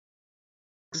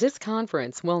This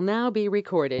conference will now be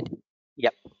recorded.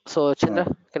 Yep. So Chandra,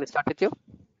 Uh, can I start with you?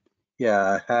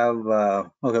 yeah, I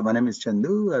have. Okay, my name is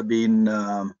Chandu. I've been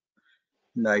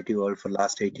in the IT world for the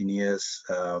last 18 years,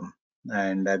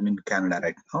 and I'm in Canada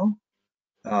right now.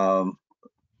 Um,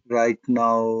 right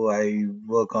now, I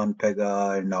work on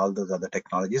Pega and all those other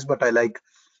technologies, but I like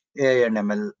AI and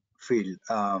ML field.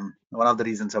 One of the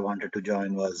reasons I wanted to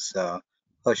join was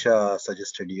Harsha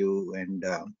suggested you, and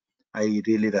I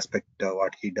really respect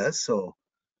what he does. So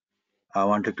I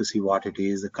wanted to see what it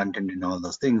is, the content and all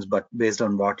those things. But based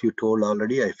on what you told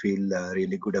already, I feel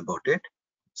really good about it.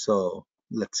 So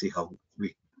let's see how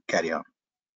we carry on.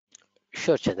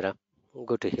 Sure, Chandra.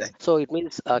 Good to hear. Thank- So it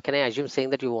means, can I assume saying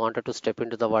that you wanted to step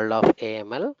into the world of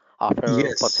AML after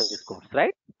pursuing this Yes, course,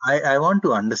 right? I want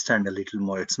to understand a little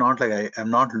more. It's not like I'm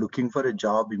not looking for a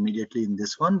job immediately in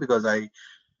this one because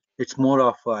it's more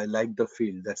of I like the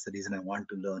field. That's the reason I want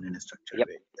to learn in a structured Yep.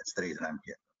 way. That's the reason I'm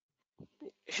here.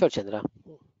 Sure, Chandra.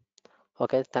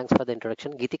 Okay, thanks for the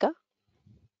introduction. Geetika?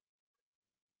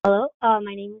 Hello,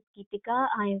 my name is Geetika.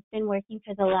 I've been working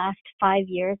for the last 5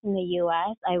 years in the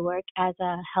US. I work as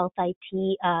a health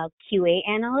IT QA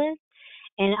analyst,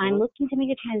 and I'm Mhm. looking to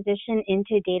make a transition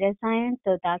into data science.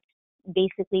 So that's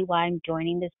basically why I'm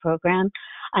joining this program.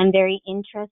 I'm very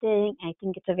interested. I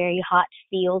think it's a very hot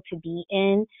field to be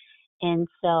in. And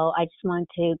so I just want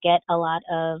to get a lot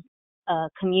of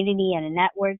community and a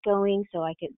network going so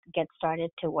I could get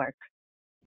started to work.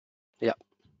 Yeah,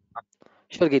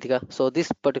 sure, Geetika. So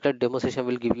this particular demonstration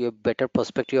will give you a better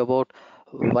perspective about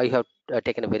why you have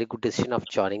taken a very good decision of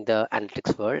joining the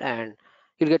analytics world, and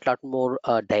you'll get a lot more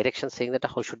direction saying that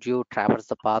how should you traverse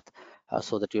the path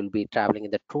so that you'll be traveling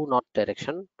in the true north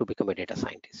direction to become a data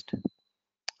scientist.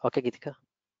 Okay, Geetika.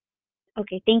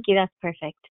 Okay, thank you. That's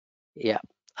perfect. Yeah.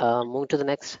 Moving to the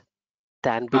next. Okay.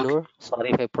 Tanbinur.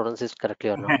 Sorry if I pronounce this correctly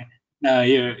or not. No,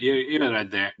 you're right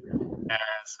there.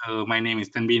 So my name is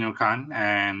Tanbino Khan,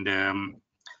 and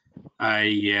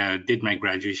I did my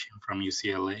graduation from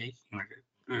UCLA,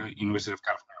 University of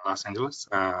California, Los Angeles,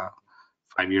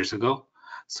 5 years ago.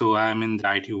 So I'm in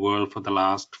the IT world for the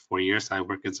last 4 years. I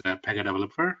work as a Pega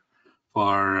developer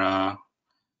for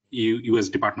U.S.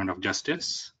 Department of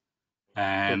Justice, Mhm.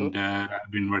 and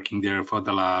I've been working there for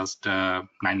the last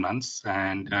 9 months.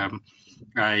 And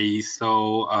I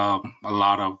saw a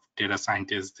lot of data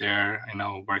scientists there,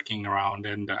 working around,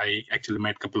 and I actually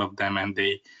met a couple of them, and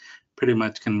they pretty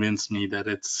much convinced me that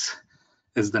it's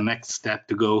the next step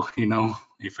to go,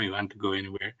 if I want to go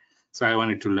anywhere. So I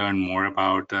wanted to learn more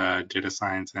about data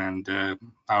science and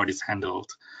how it is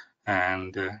handled.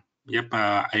 And yep,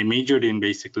 I majored in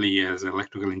basically as an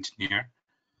electrical engineer.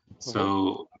 Mhm.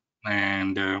 So,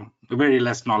 and very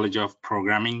less knowledge of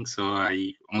programming. So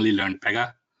I only learned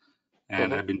Pega,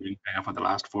 and Mhm. I've been doing Pega for the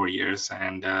last 4 years.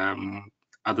 And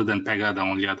other than Pega, the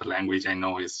only other language I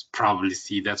know is probably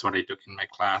C. That's what I took in my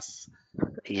class.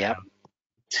 Yeah. Um,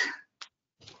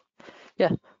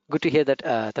 Yeah. Good to hear that,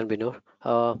 Tanbinur.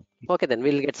 Okay, then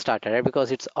we'll get started, right?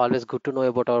 Because it's always good to know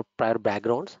about our prior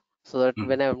backgrounds, so that mm,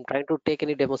 when I'm trying to take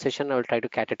any demonstration, I will try to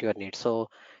cater to your needs. So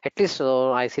at least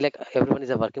I see like everyone is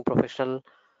a working professional,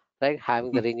 right?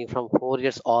 Having the mm, ranging from 4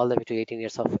 years all the way to 18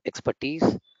 years of expertise,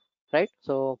 right?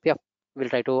 So yeah, we'll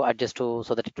try to adjust to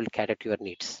so that it will cater to your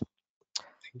needs.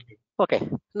 thank you. Okay,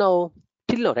 now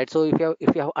till now, right? So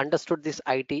if you have understood this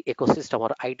IT ecosystem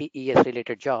or ITES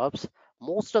related jobs,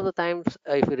 most of the times,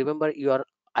 if you remember, you are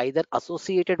either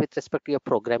associated with respect to your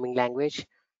programming language,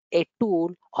 a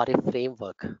tool, or a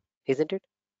framework, isn't it?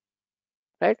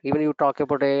 Right? Even you talk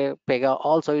about a Pega,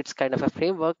 also it's kind of a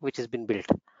framework which has been built,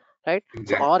 right? So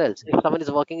Exactly. or else, if someone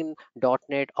is working in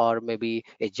 .NET or maybe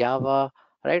a Java,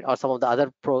 right, or some of the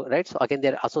other right? So again,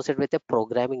 they're associated with a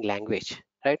programming language,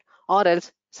 right? Or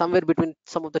else somewhere between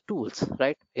some of the tools,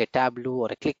 right? A Tableau or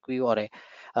a ClickView or a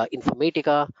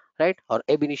Informatica, right? Or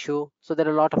Ab Initio. So there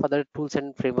are a lot of other tools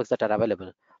and frameworks that are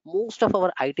available. Most of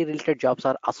our IT related jobs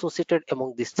are associated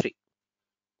among these three,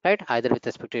 right? Either with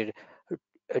respect to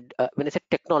when I say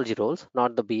technology roles,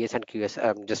 not the BS and QS,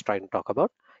 I'm just trying to talk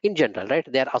about in general, right?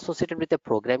 They are associated with a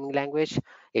programming language,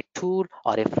 a tool,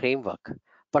 or a framework.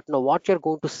 But now what you're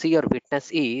going to see or witness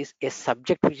is a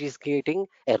subject which is getting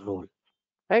a role,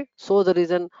 right? So the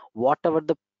reason, whatever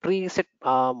the preset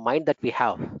mind that we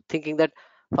have, thinking that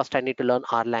first I need to learn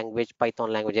R language,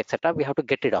 Python language, etc., we have to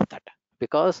get rid of that,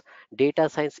 because data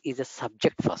science is a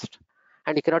subject first,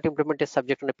 and you cannot implement a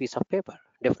subject on a piece of paper.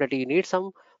 Definitely you need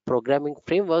some programming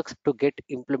frameworks to get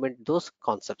implement those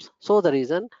concepts. So the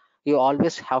reason, you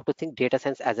always have to think data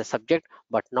science as a subject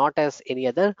but not as any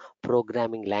other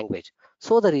programming language.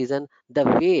 So the reason, the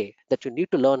way that you need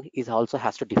to learn is also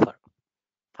has to differ.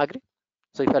 Agree?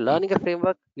 So if you're learning a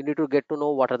framework, you need to get to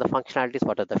know what are the functionalities,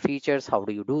 what are the features, how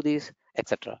do you do this,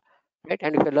 etc. Right?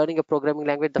 And if you're learning a programming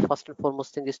language, the first and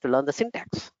foremost thing is to learn the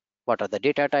syntax. What are the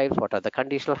data types? What are the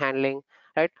conditional handling?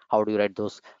 Right? How do you write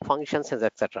those functions,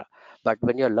 etc. But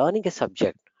when you're learning a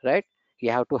subject, right, you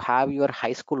have to have your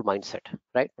high school mindset,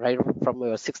 right? Right from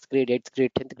your sixth grade, eighth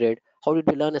grade, 10th grade. How did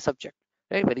we learn a subject?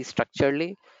 Right? Very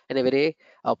structurally in a very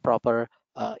proper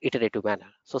iterative manner.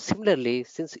 So similarly,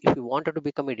 since if you wanted to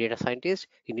become a data scientist,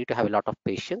 you need to have a lot of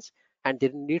patience, and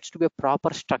there needs to be a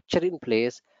proper structure in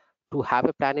place to have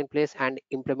a plan in place and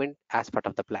implement as part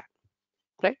of the plan,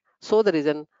 right? So the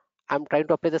reason I'm trying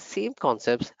to apply the same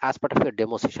concepts as part of your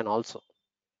demo session also,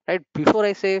 right? Before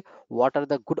I say what are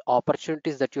the good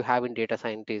opportunities that you have in data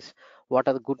scientists, what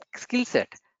are the good skill set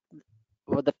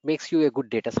that makes you a good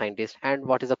data scientist, and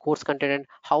what is the course content, and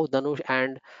how Danush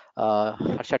and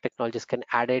Harsha technologies can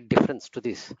add a difference to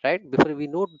this, right? Before we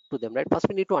know to them, right, first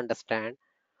we need to understand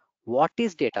what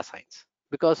is data science,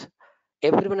 because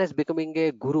everyone is becoming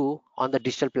a guru on the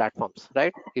digital platforms,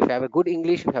 right? If you have a good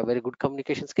English, if you have very good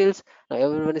communication skills, now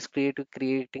everyone is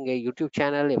creating a YouTube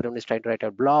channel, everyone is trying to write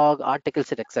a blog,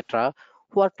 articles, etc.,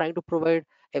 who are trying to provide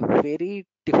a very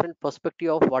different perspective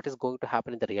of what is going to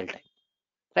happen in the real time,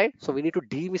 right? So we need to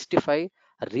demystify,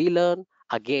 relearn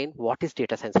again what is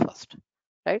data science first,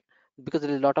 right? Because there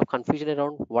is a lot of confusion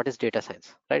around what is data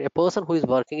science, right? A person who is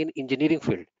working in engineering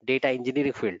field, data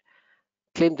engineering field,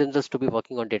 claim themselves to be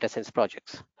working on data science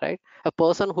projects, right? A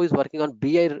person who is working on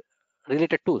BI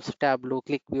related tools, Tableau,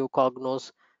 ClickView,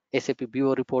 Cognos, SAP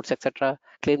BO reports, etc.,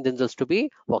 claim themselves to be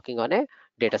working on a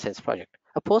data science project.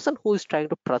 A person who is trying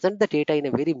to present the data in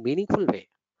a very meaningful way,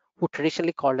 who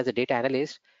traditionally called as a data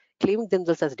analyst, claiming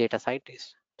themselves as data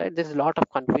scientists, right? There's a lot of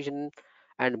confusion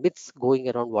and myths going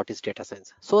around what is data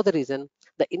science. So the reason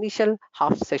the initial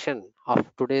half session of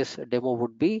today's demo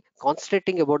would be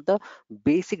concentrating about the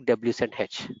basic W's and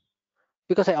H,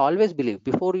 because I always believe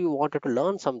before you wanted to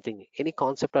learn something, any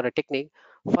concept or a technique,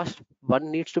 first one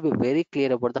needs to be very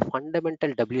clear about the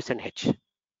fundamental W's and H,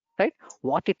 right?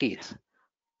 What it is,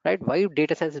 right? Why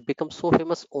data science has become so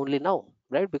famous only now,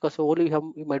 right? Because only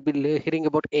you might be hearing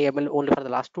about AML only for the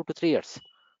last 2 to 3 years,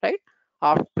 right?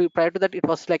 Prior to that, it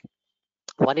was like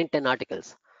 1 in 10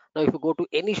 articles. Now, if you go to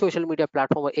any social media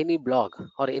platform or any blog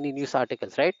or any news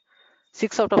articles, right?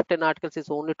 6 out of 10 articles is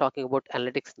only talking about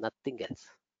analytics, nothing else.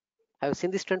 Have you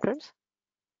seen this trend, friends?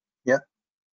 Yeah.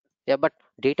 Yeah, but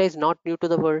data is not new to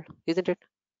the world, isn't it?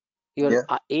 Your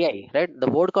Yeah. AI, right? The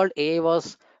word called AI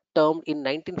was termed in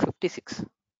 1956.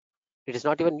 It is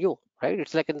not even new, right?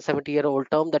 It's like a 70-year-old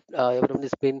term that everyone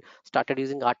has been started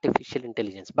using artificial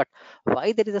intelligence. But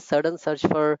why there is a sudden search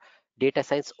for data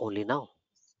science only now?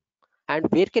 And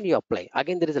where can you apply?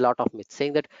 Again, there is a lot of myths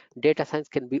saying that data science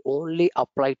can be only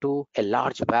applied to a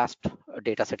large, vast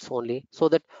data sets only, so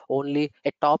that only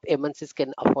a top MNCs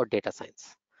can afford data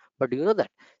science. But do you know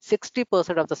that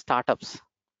 60% of the startups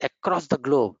across the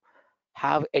globe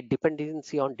have a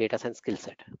dependency on data science skill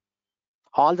set?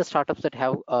 All the startups that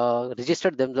have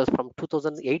registered themselves from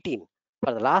 2018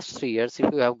 for the last 3 years,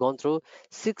 if you have gone through,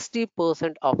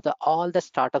 60% of the all the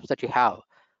startups that you have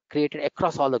created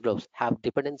across all the globes have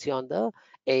dependency on the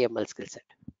AML skill set.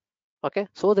 Okay,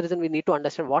 so the reason we need to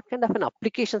understand what kind of an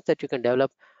applications that you can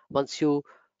develop once you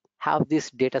have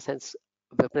this data science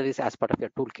weaponaries as part of your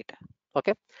toolkit.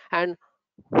 Okay, and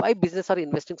why business are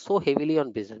investing so heavily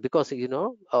on business? Because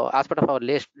as part of our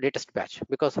latest batch,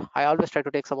 because I always try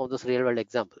to take some of those real world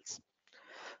examples,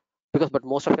 because but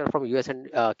most of them are from US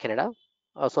and Canada.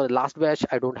 So the last batch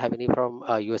I don't have any from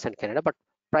US and Canada, but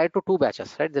prior to 2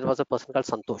 batches, right, there was a person called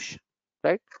Santosh,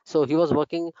 right? So he was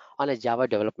working on a Java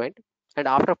development, and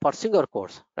after pursuing our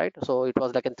course, right, so it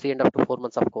was like in 3.5 to 4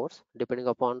 months of course, depending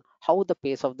upon how the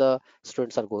pace of the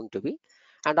students are going to be.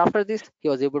 And after this, he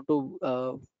was able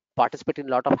to participate in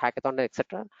a lot of hackathon,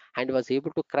 etc., and he was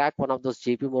able to crack one of those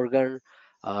JP Morgan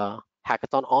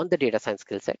hackathon on the data science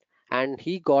skill set, and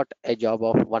he got a job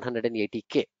of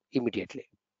 180K immediately.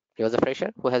 He was a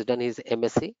fresher who has done his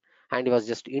MSc, and he was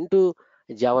just into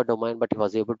Java domain, but he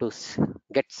was able to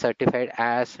get certified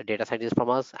as a data scientist from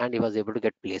us, and he was able to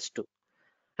get placed too.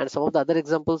 And some of the other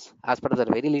examples, as part of the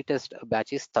very latest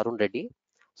batch, is Tarun Reddy.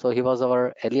 So he was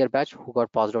our earlier batch who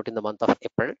got passed out in the month of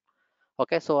April.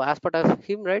 Okay, so as part of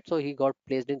him, right, so he got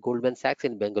placed in Goldman Sachs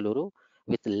in Bengaluru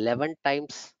with 11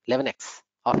 times 11x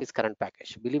of his current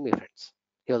package. Believe me, friends,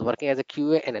 he was working as a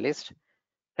QA analyst,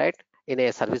 right, in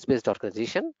a service-based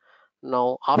organization.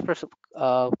 Now, after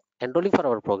enrolling for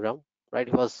our program, right,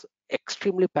 he was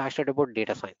extremely passionate about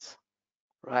data science.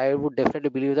 I would definitely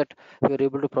believe that we were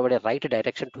able to provide a right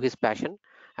direction to his passion,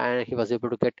 and he was able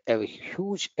to get a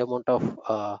huge amount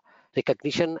of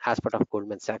recognition as part of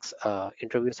Goldman Sachs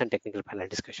interviews and technical panel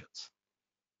discussions.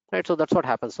 Right, so that's what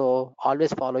happens. So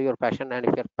always follow your passion, and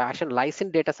if your passion lies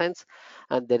in data science,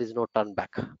 and there is no turn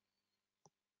back.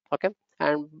 Okay,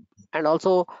 and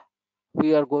also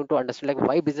we are going to understand like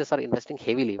why business are investing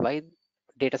heavily, why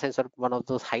data science are one of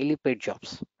those highly paid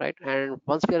jobs, right? And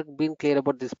once we are being clear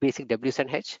about this basic W's and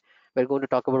H, we're going to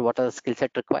talk about what are the skill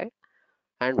set required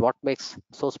and what makes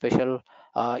so special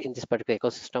in this particular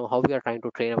ecosystem, how we are trying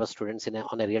to train our students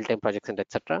on a real-time projects and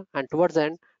etc. And towards the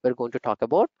end, we're going to talk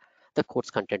about the course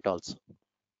content also.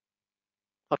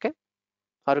 Okay,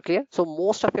 are you clear? So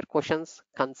most of your questions,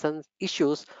 concerns,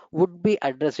 issues would be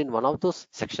addressed in one of those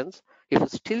sections. If you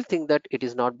still think that it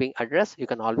is not being addressed, you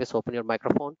can always open your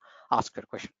microphone, ask your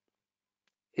question.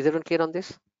 Is everyone clear on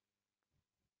this?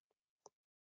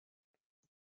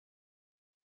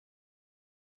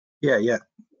 Yeah,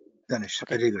 Danish,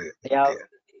 Okay. very great. Yeah.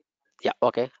 Yeah.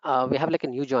 Okay. We have like a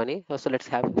new joinee, so let's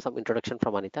have some introduction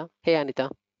from Anita. Hey, Anita.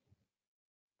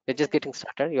 We're just getting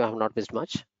started. You have not missed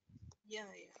much. Yeah.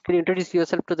 Can you introduce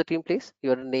yourself to the team, please?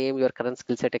 Your name, your current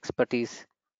skill set, expertise.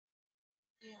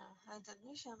 Hi,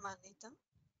 Danish. I'm Anita.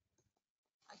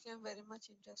 Actually, I'm very much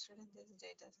interested in this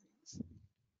data science.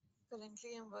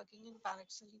 Currently, I'm working in Pega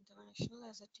International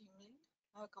as a team lead.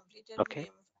 I have completed my Okay. MFA.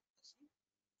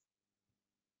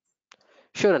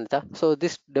 Sure, Anita. So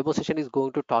this demo session is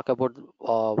going to talk about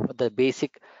the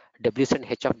basic W's and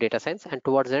H of data science, and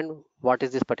towards the end, what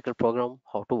is this particular program,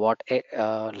 how to what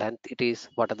length it is,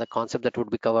 what are the concepts that would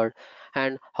be covered,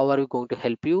 and how are we going to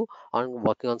help you on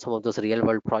working on some of those real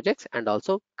world projects and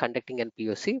also conducting an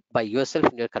POC by yourself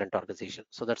in your current organization.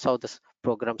 So that's how this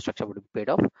program structure would be paid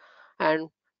off, and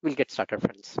we'll get started,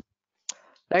 friends.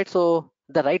 Right. So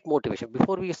the right motivation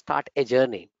before we start a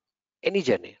journey, any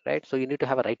journey, right? So you need to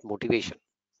have a right motivation.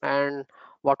 And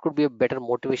what could be a better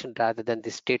motivation rather than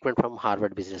this statement from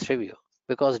Harvard Business Review?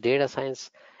 Because data science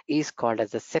is called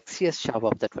as the sexiest job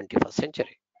of the 21st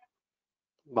century.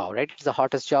 Wow, right? It's the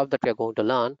hottest job that we are going to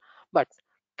learn. But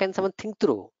can someone think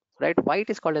through, right? Why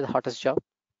it is called as the hottest job?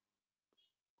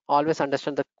 Always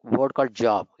understand the word called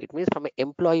job. It means from an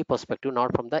employee perspective,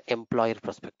 not from the employer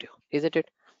perspective. Isn't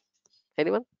it?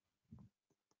 Anyone?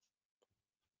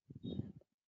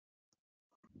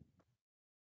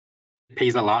 It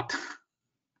pays a lot.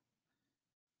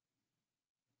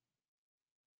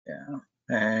 Yeah,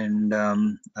 and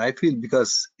I feel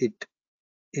because it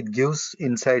gives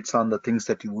insights on the things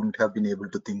that you wouldn't have been able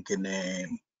to think in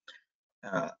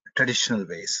a traditional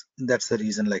ways. That's the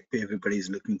reason like everybody is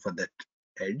looking for that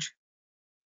edge.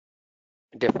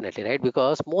 Definitely, right?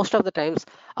 Because most of the times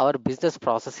our business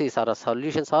processes or our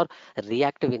solutions are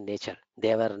reactive in nature.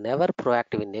 They were never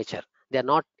proactive in nature. They are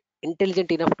not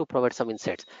intelligent enough to provide some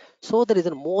insights. So the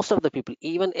reason most of the people,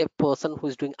 even a person who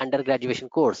is doing undergraduation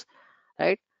course,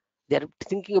 right? They are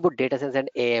thinking about data science and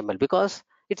AML because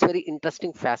it's very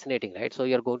interesting, fascinating, right? So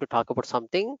you're going to talk about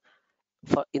something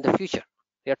for in the future.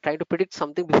 You're trying to predict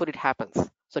something before it happens.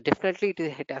 So definitely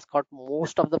it has got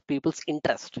most of the people's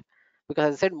interest, because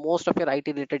as I said, most of your IT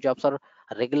related jobs are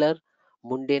regular,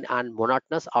 mundane and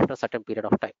monotonous after a certain period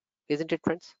of time, isn't it,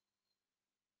 friends?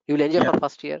 You will enjoy Yeah, for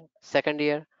first year, second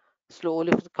year,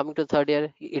 slowly coming to the third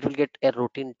year it will get a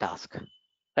routine task,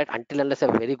 right? Until unless a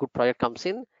very good project comes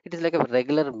in, it is like a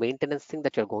regular maintenance thing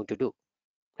that you're going to do,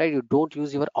 right? You don't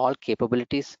use your all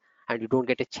capabilities and you don't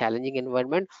get a challenging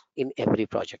environment in every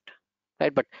project,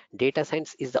 right? But data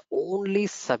science is the only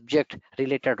subject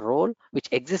related role which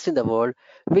exists in the world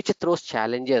which throws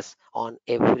challenges on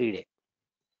every day.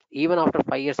 Even after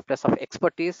 5 years plus of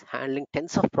expertise handling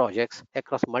tens of projects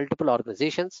across multiple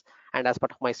organizations and as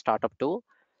part of my startup too,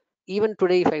 even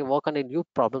today if I work on a new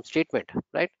problem statement,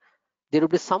 right, there will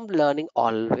be some learning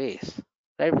always,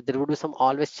 right? There will be some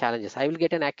always challenges. I will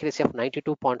get an accuracy of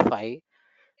 92.5,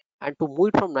 and to move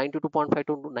it from 92.5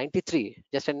 to 93,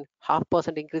 just an half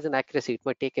percent increase in accuracy, it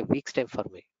might take a week's time for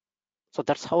me. So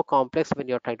that's how complex when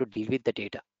you're trying to deal with the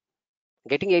data.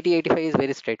 Getting 80 85 is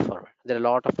very straightforward. There are a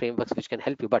lot of frameworks which can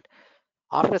help you, but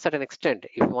after a certain extent,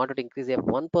 if you wanted to increase a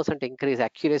 1% increase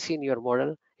accuracy in your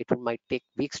model, it might take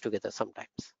weeks together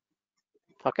sometimes.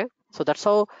 Okay, so that's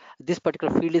how this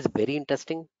particular field is very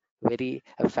interesting, very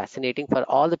fascinating for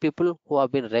all the people who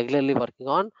have been regularly working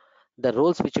on the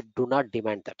roles which do not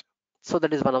demand that. So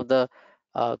that is one of the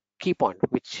key point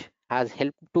which has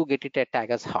helped to get it a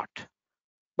tag as hot.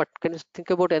 But can you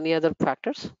think about any other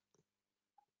factors?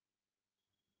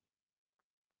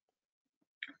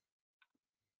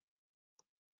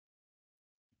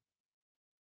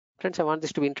 Friends, I want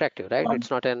this to be interactive, right? One, It's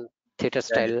not an theater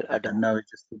style and demo. now it's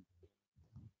just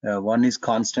one is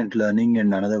constant learning,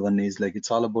 and another one is like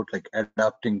it's all about like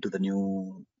adapting to the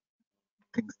new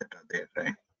things that are there,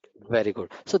 right? Very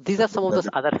good. So these are some of Those those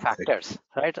are the other basic. factors,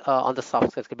 right, on the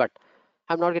soft skills. But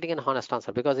I'm not getting an honest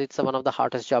answer because it's one of the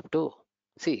hardest job too.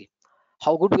 See,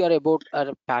 how good we are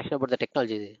passionate about the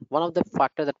technology. One of the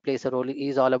factors that plays a role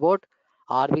is all about,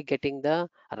 are we getting the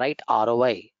right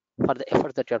ROI for the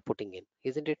effort that you're putting in,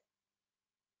 isn't it?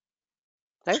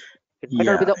 Right? It might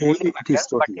not be Yeah, the only it is factor,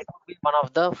 but totally. it would be one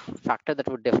of the factor that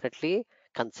would definitely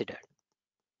consider.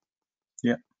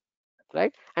 Yeah.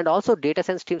 Right? And also data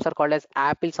science teams are called as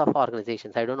apples of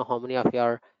organizations. I don't know how many of you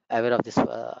are aware of this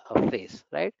phrase,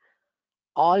 right?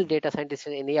 All data scientists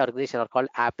in any organization are called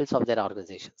apples of their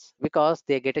organizations because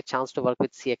they get a chance to work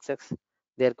with CXX.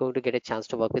 They're going to get a chance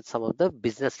to work with some of the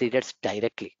business leaders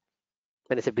directly.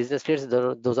 When I say business leaders,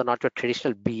 those are not your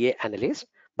traditional BA analysts,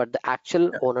 but the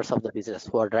actual Yeah. owners of the business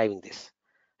who are driving this.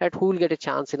 Right? Who will get a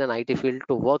chance in an IT field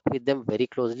to work with them very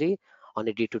closely on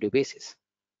a day-to-day basis,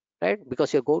 right?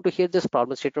 Because you're going to hear this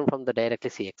problem statement from the directly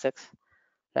CXX,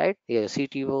 right? Yeah,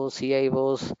 CTOs,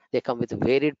 CIOs, they come with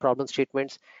varied problem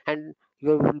statements, and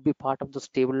you will be part of those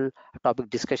table topic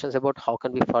discussions about how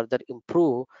can we further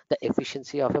improve the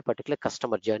efficiency of a particular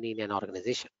customer journey in an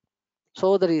organization.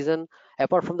 So the reason,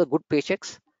 apart from the good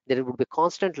paychecks, there would be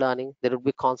constant learning, there would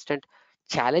be constant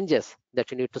challenges that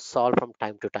you need to solve from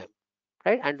time to time,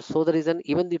 right? And so the reason,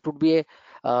 even it would be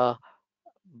a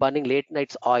burning late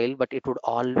nights oil, but it would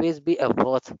always be a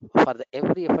worth for the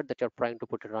every effort that you're trying to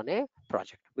put it on a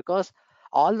project, because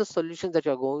all the solutions that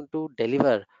you're going to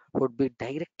deliver would be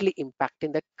directly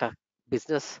impacting the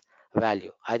business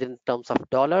value, either in terms of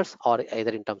dollars or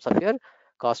either in terms of your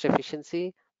cost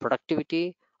efficiency,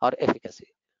 productivity, or efficacy,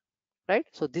 right?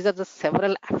 So these are the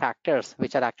several factors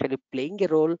which are actually playing a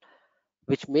role,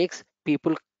 which makes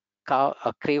people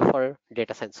crave for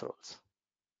data science roles.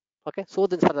 Okay, so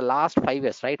then for the last 5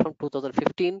 years, right, from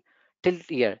 2015 till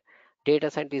here,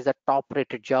 data science is the top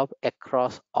rated job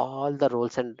across all the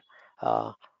roles and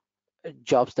uh,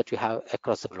 jobs that you have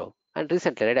across the globe. And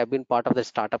recently, right, I've been part of the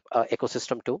startup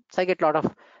ecosystem too, so I get a lot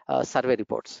of survey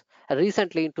reports. And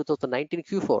recently in 2019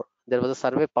 Q4, there was a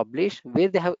survey published where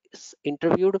they have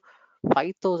interviewed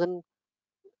 5,000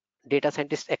 data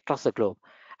scientists across the globe,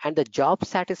 and the job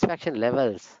satisfaction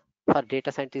levels for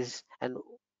data scientists, and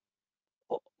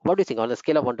what do you think on a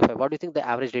scale of 1 to 5, what do you think the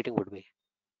average rating would be?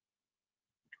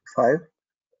 5.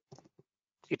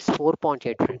 It's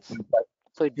 4.8, friends.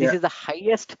 So this Yeah. is the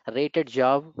highest rated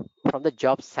job from the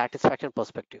job satisfaction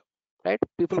perspective, right?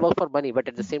 People work for money, but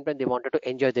at the same time they wanted to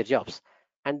enjoy their jobs.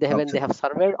 And they have, when they Absolutely. have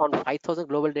surveyed on 5,000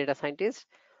 global data scientists,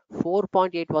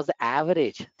 4.8 was the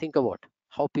average. Think about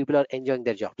how people are enjoying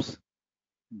their jobs,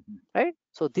 Mhm. right?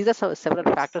 So these are several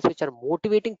factors which are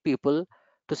motivating people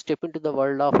to step into the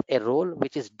world of a role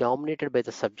which is dominated by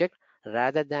the subject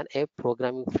rather than a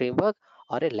programming framework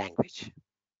or a language.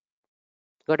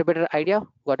 Got a better idea?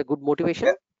 Got a good motivation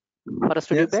Yeah. for us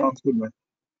to Yeah. debate? Sounds good, man.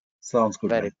 Sounds good,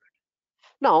 Very man. good.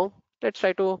 Now, let's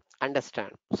try to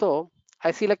understand. So,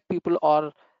 I see like people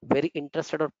are very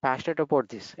interested or passionate about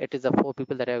this. It is the four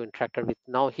people that I have interacted with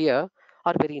now here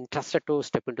are very interested to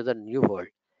step into the new world.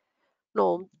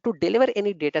 Now, to deliver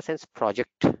any data science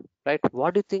project, right?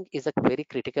 What do you think is a very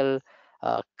critical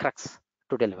crux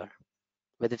to deliver?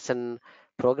 Whether it's an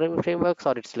programming frameworks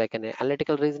or it's like an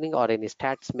analytical reasoning or any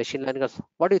stats, machine learning, or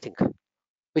what do you think?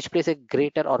 Which plays a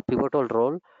greater or pivotal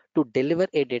role to deliver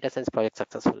a data science project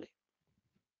successfully?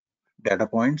 Data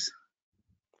points.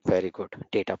 Very good.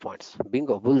 Data points.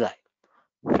 Bingo, bullseye.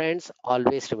 Friends,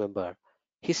 always remember,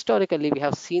 historically, we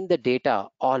have seen the data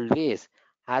always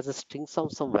as a strings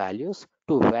of some values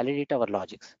to validate our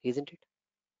logics, isn't it?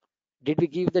 Did we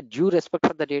give the due respect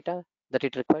for the data that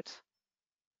it requires?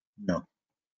 No.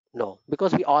 No,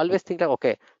 because we always think like,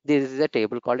 okay, this is a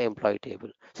table called employee table.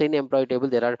 So in employee table,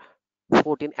 there are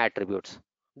 14 attributes.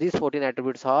 These 14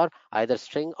 attributes are either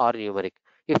string or numeric.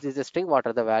 If this is a string, what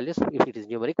are the values? If it is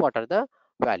numeric, what are the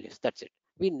values? That's it.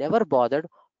 We never bothered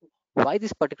why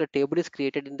this particular table is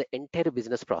created in the entire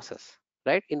business process,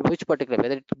 right? In which particular,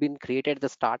 whether it's been created at the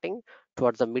starting,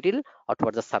 towards the middle, or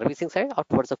towards the servicing side, or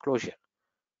towards the closure.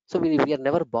 So we are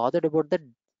never bothered about the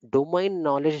domain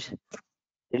knowledge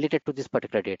related to this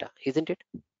particular data, isn't it?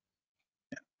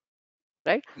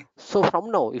 Right? So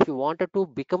from now, if you wanted to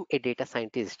become a data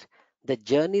scientist, the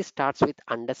journey starts with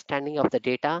understanding of the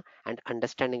data and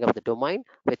understanding of the domain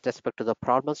with respect to the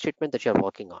problem statement that you're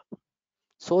working on.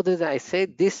 So this, I say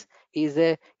this is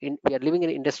we are living in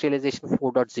industrialization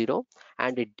 4.0,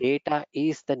 and the data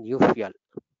is the new fuel.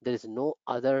 There is no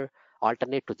other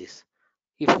alternate to this.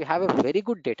 If you have a very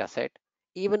good data set,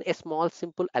 even a small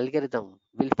simple algorithm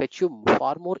will fetch you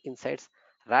far more insights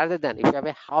rather than if you have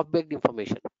a half-baked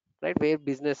information, right? Where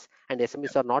business and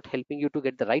SMEs are not helping you to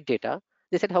get the right data,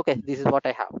 They said, okay, this is what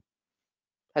I have.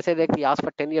 I said, like, we asked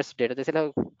for 10 years data. They said,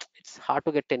 oh, it's hard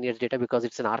to get 10 years data because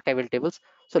it's an archival tables.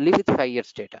 So leave with 5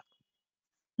 years data.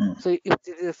 Mm. So if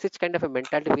it is such kind of a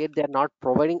mentality where they are not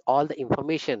providing all the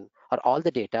information or all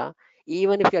the data,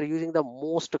 even if you are using the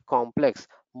most complex,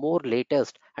 more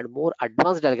latest and more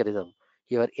advanced algorithm,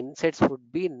 your insights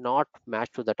would be not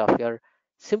matched to that of your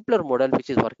simpler model, which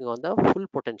is working on the full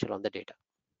potential on the data.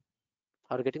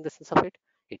 Are you getting the sense of it?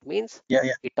 It means Yeah,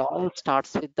 yeah. it all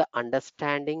starts with the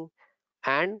understanding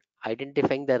and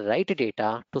identifying the right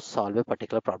data to solve a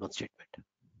particular problem statement.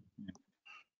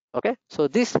 Okay, so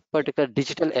this particular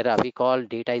digital era we call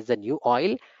data is the new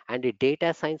oil, and the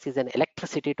data science is an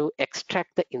electricity to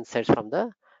extract the insights from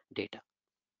the data.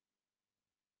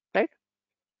 Right?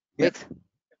 Yeah. Makes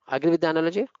agree with the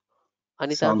analogy,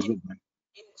 Anita, Sounds good, man.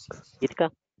 Yes, yes.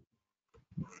 Itika?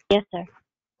 Yes, sir.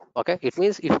 Okay, it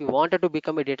means if you wanted to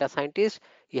become a data scientist,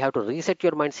 you have to reset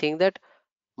your mind saying that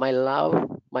my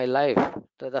love, my life,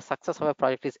 the success of a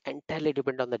project is entirely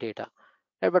dependent on the data.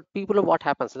 Right? But people, what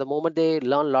happens the moment they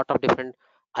learn a lot of different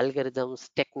algorithms,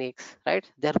 techniques, right?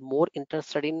 They're more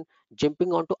interested in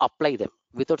jumping on to apply them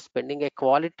without spending a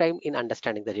quality time in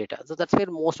understanding the data. So that's where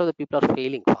most of the people are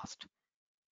failing fast.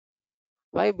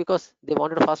 Why? Because they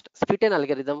wanted to first spit an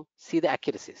algorithm, see the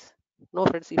accuracies. No,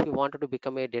 friends, if you wanted to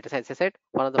become a data science asset,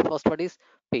 one of the first word is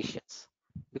patience.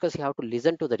 Because you have to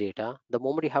listen to the data. The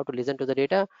moment you have to listen to the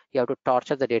data, you have to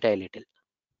torture the data a little.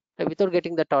 And without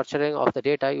getting the torturing of the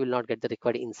data, you will not get the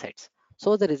required insights.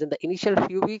 So the reason the initial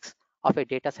few weeks of a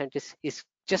data scientist is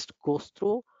just goes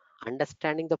through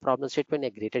understanding the problem statement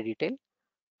in a greater detail,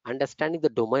 understanding the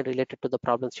domain related to the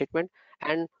problem statement,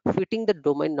 and fitting the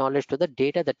domain knowledge to the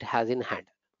data that it has in hand.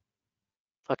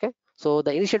 Okay, so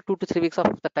the initial 2 to 3 weeks of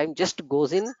the time just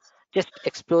goes in just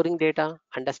exploring data,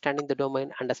 understanding the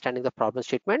domain, understanding the problem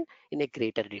statement in a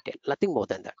greater detail, nothing more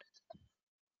than that.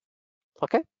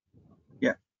 Okay.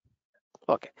 Yeah.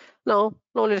 Okay, now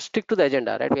let's stick to the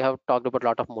agenda, right? We have talked about a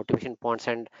lot of motivation points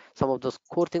and some of those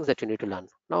core things that you need to learn.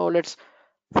 Now let's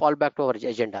fall back to our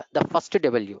agenda. The first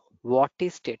W, what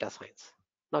is data science?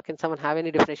 Now, can someone have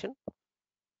any definition?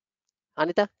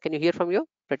 Anita, can you hear from you?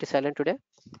 Pretty silent today.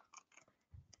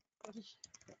 Sorry.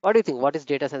 What do you think? What is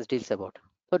data science deals about?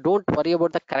 So don't worry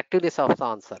about the correctness of the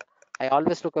answer. I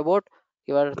always look about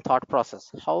your thought process,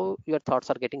 how your thoughts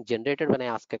are getting generated when I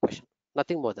ask a question.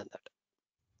 Nothing more than that.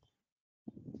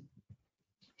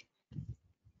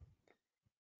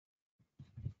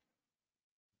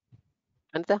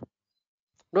 Anita,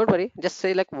 don't worry. Just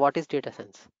say like, what is data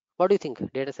science? What do you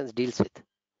think data science deals with?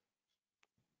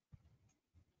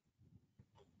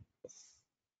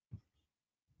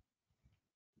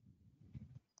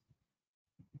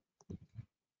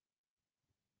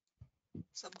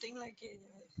 Something like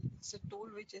it's a tool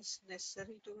which is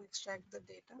necessary to extract the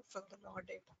data from the raw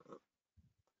data.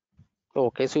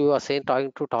 Okay, so you are saying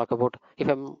trying to talk about, if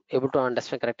I'm able to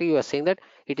understand correctly, you are saying that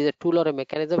it is a tool or a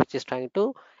mechanism which is trying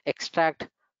to extract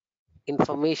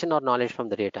information or knowledge from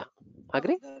the data. From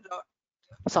Agree? the raw,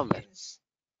 Somewhere. yes,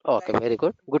 Okay, like very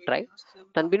good. Good try. videos,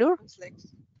 Tanbinur? documents, like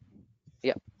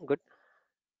Yeah, good.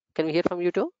 Can we hear from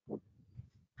you too?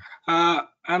 I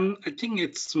think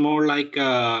it's more like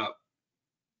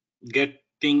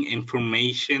getting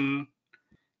information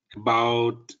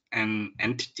about an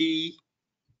entity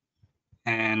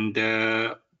and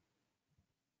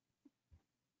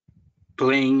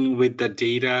playing with the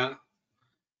data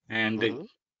and Mhm.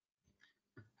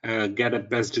 get a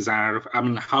best design of, I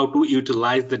mean, how to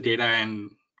utilize the data and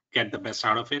get the best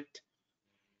out of it.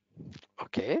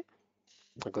 Okay,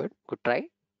 good. Good try.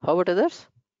 How about others?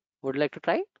 Would you like to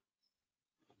try?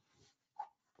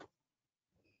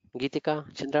 Geetika,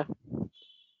 Chandra?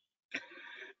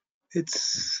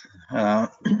 It's, I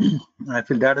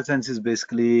feel data science is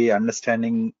basically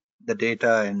understanding the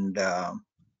data and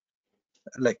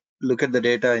like look at the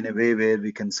data in a way where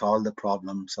we can solve the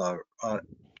problems or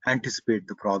anticipate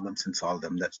the problems and solve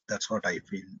them. That's what I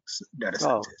feel data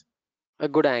science Oh, is. a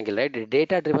good angle, right?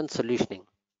 Data-driven solutioning.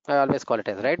 I always call it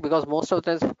as, right? Because most of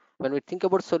the times when we think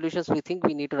about solutions, we think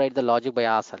we need to write the logic by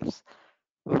ourselves.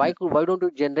 Yeah. Why don't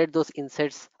you generate those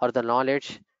insights or the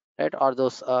knowledge, right? Or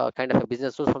those kind of a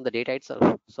business tools from the data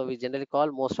itself? So we generally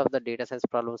call most of the data science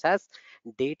problems as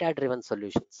data-driven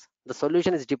solutions. The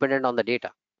solution is dependent on the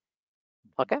data.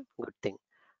 Okay, good thing.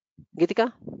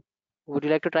 Geetika, would you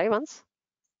like to try once?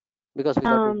 Because we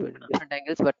got Um, different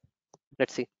angles, but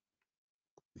let's see.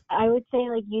 I would say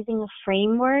like using a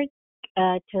framework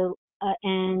to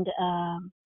and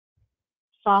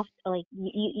soft like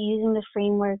using the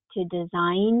framework to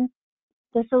design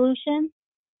the solution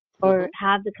or Mhm.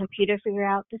 have the computer figure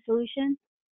out the solution.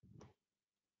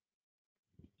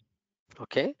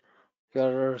 Okay,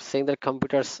 you're saying that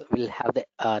computers will have the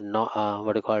no,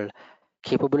 what do you call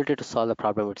capability to solve the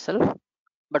problem itself,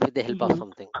 but with the help of Hmm.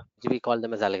 something. We call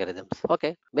them as algorithms.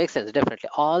 Okay, makes sense. Definitely,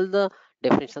 all the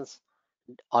definitions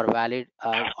are valid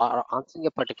and are answering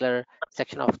a particular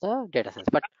section of the data science.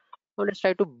 But now let's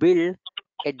try to build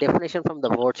a definition from the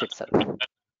words itself.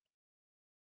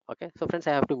 Okay, so friends,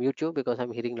 I have to mute you because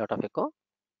I'm hearing a lot of echo.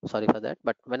 Sorry for that.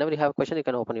 But whenever you have a question, you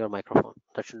can open your microphone.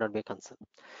 That should not be a concern.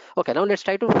 Okay, now let's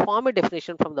try to form a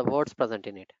definition from the words present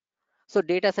in it. So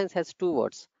data science has two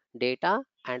words, data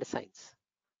and science.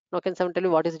 Now can someone tell me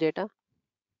what is data?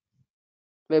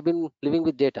 We've been living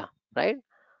with data, right?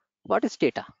 What is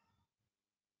data?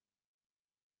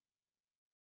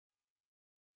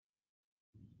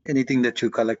 Anything that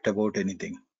you collect about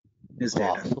anything is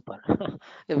Wow, data. super.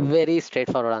 A very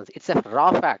straightforward answer. It's a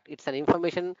raw fact. It's an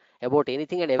information about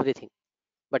anything and everything,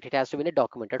 but it has to be in a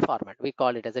documented format. We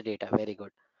call it as a data. Very good.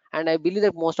 And I believe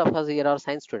that most of us here are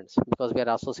science students because we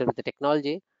are associated with the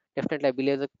technology. Definitely, I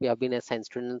believe that we have been as science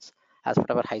students as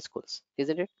part of our high schools,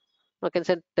 isn't it? Now, can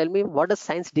you tell me what does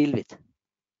science deal with?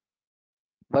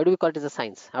 Why do we call it as a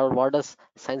science? Or what does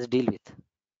science deal with?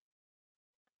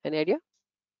 Any idea?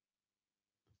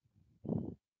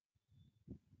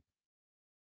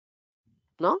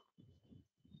 No?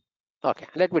 Okay,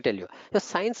 let me tell you. So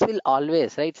science will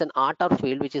always, right? It's an art or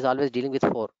field which is always dealing with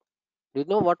four. Do you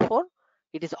know what for?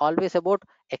 It is always about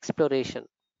exploration,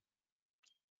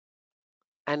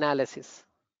 analysis.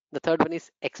 The third one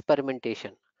is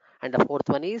experimentation. And the fourth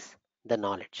one is the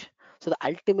knowledge. So the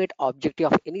ultimate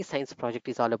objective of any science project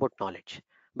is all about knowledge.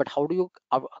 But how do you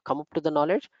come up to the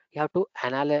knowledge? You have to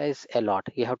analyze a lot.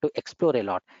 You have to explore a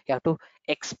lot. You have to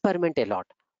experiment a lot.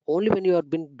 Only when you have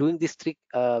been doing this trick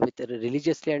with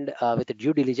religiously and with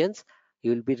due diligence,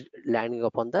 you will be landing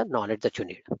upon the knowledge that you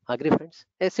need. Agree, friends?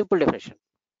 A simple definition.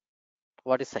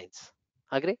 What is science?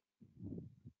 Agree?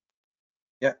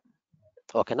 Yeah.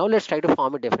 Okay, now let's try to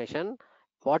form a definition.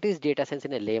 What is data science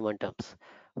in a layman terms?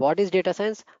 What is data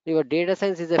science? Your data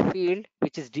science is a field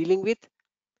which is dealing with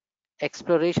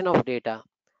exploration of data,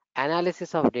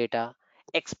 analysis of data,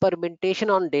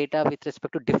 experimentation on data with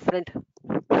respect to different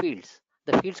fields.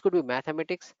 The fields could be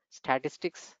mathematics,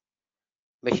 statistics,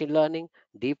 machine learning,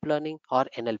 deep learning, or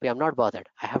NLP. I'm not bothered.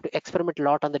 I have to experiment a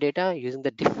lot on the data using the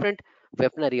different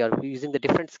weaponry or using the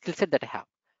different skill set that I have.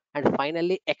 And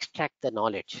finally, extract the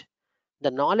knowledge. The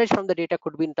knowledge from the data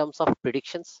could be in terms of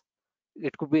predictions,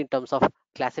 it could be in terms of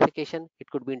classification, it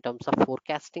could be in terms of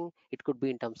forecasting, it could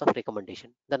be in terms of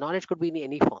recommendation. The knowledge could be in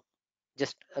any form.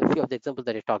 Just a few of the examples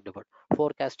that I talked about: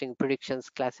 forecasting, predictions,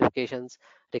 classifications,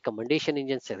 recommendation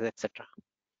engines, etc.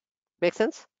 Make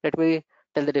sense? Let me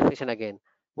tell the definition again.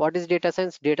 What is data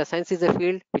science? Data science is a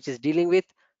field which is dealing with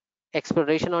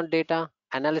exploration on data,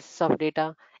 analysis of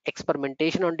data,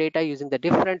 experimentation on data using the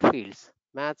different fields,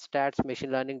 math, stats,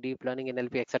 machine learning, deep learning,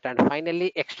 NLP, etc. And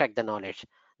finally, extract the knowledge.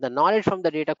 The knowledge from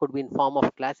the data could be in form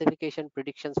of classification,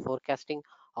 predictions, forecasting,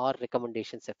 or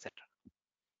recommendations, etc.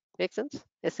 Make sense?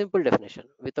 A simple definition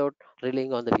without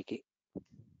relying on the wiki.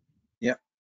 Yeah.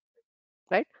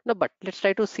 Right? No, but let's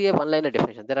try to see a one-liner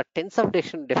definition. There are tens of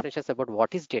definitions about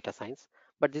what is data science,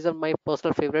 but these are my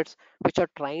personal favorites, which are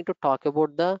trying to talk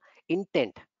about the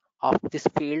intent of this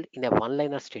field in a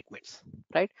one-liner statements.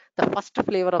 Right? The first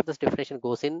flavor of this definition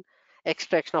goes in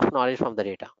extraction of knowledge from the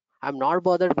data. I'm not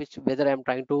bothered which whether I'm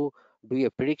trying to do a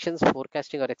predictions,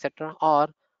 forecasting, or etc. Or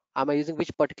am I using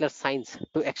which particular science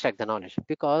to extract the knowledge?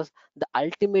 Because the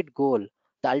ultimate goal,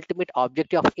 the ultimate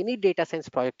objective of any data science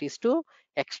project is to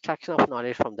extraction of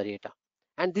knowledge from the data,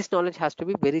 and this knowledge has to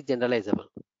be very generalizable.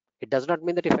 It does not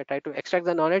mean that if I try to extract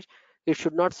the knowledge, it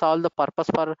should not solve the purpose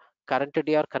for current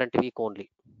day or current week only,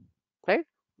 right?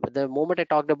 But the moment I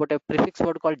talked about a prefix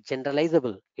word called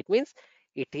generalizable, it means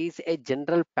it is a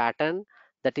general pattern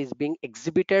that is being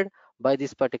exhibited by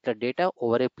this particular data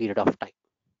over a period of time.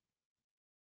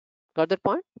 Got that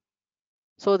point?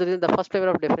 So the first flavor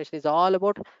of definition is all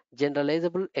about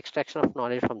generalizable extraction of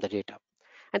knowledge from the data,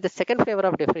 and the second flavor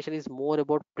of definition is more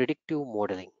about predictive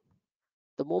modeling.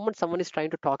 The moment someone is trying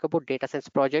to talk about data science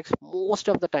projects, most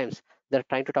of the times they're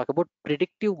trying to talk about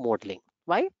predictive modeling.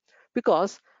 Why?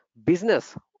 Because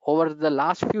business over the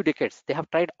last few decades, they have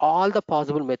tried all the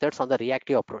possible methods on the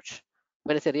reactive approach.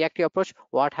 When I say reactive approach,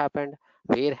 what happened,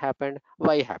 where happened,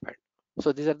 why happened.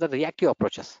 So these are the reactive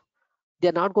approaches.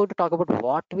 They're not going to talk about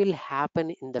what will happen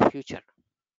in the future,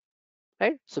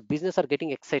 right? So business are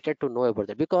getting excited to know about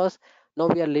that because now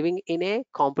we are living in a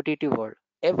competitive world.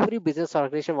 Every business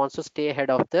organization wants to stay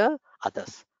ahead of the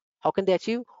others. How can they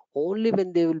achieve? Only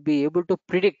when they will be able to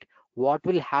predict what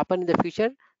will happen in the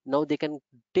future. Now they can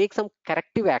take some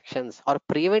corrective actions or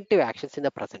preventive actions in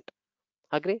the present.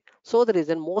 Agree? So the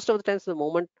reason most of the times the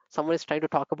moment someone is trying to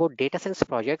talk about data science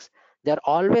projects, they are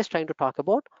always trying to talk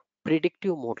about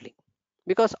predictive modeling,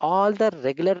 because all the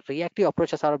regular reactive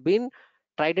approaches are being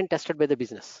tried and tested by the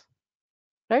business,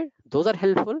 right? Those are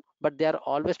helpful, but they are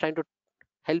always trying to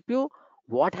help you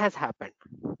what has happened.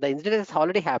 The incident has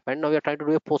already happened. Now you're trying to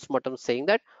do a post-mortem saying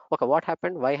that, okay, what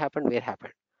happened, why happened, where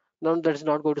happened. Now that is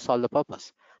not going to solve the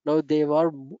purpose. Now they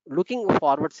were looking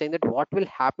forward saying that what will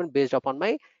happen based upon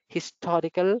my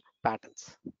historical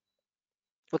patterns.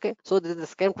 Okay, so the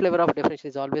second flavor of definition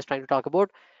is always trying to talk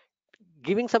about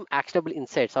giving some actionable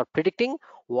insights or predicting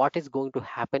what is going to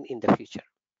happen in the future.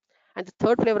 And the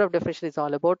third flavor of definition is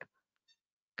all about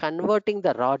converting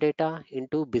the raw data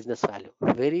into business value.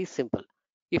 Very simple.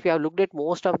 If you have looked at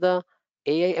most of the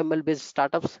AI ML based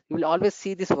startups, you will always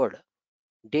see this word: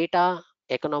 data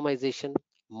economization,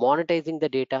 monetizing the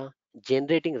data,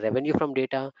 generating revenue from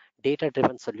data, data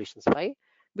driven solutions. Why?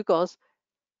 Because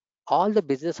all the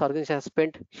business organizations have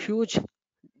spent huge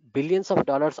billions of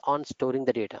dollars on storing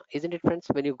the data, isn't it, friends?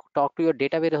 When you talk to your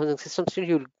data warehousing systems,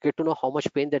 you'll get to know how much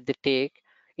pain that they take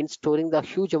in storing the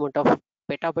huge amount of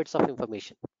petabytes of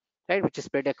information, right, which is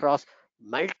spread across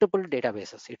multiple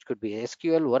databases. It could be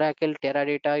SQL, Oracle,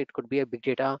 Teradata, it could be a big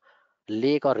data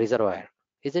lake or reservoir,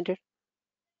 isn't it?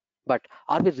 But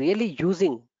are we really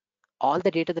using all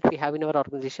the data that we have in our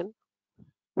organization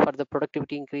for the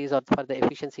productivity increase or for the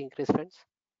efficiency increase, friends?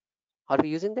 Are we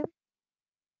using them?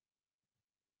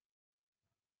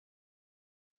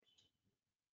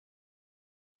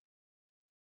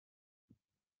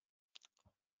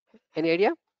 Any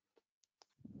idea?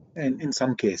 And in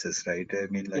some cases, right? I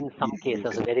mean, like In some you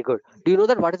cases, can. very good. Do you know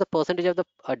that what is the percentage of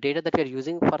the data that we are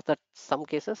using for that some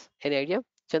cases? Any idea,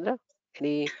 Chandra?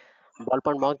 Any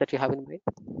ballpark mark that you have in mind?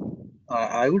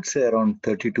 I would say around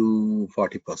 30 to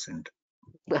 40%.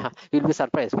 You'll be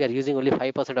surprised. We are using only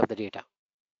 5% of the data.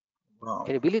 Wow.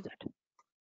 Can you believe that?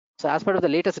 So as part of the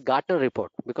latest Gartner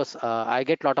report, because I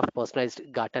get a lot of personalized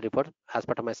Gartner report as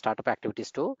part of my startup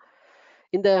activities too.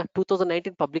 In the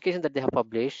 2019 publication that they have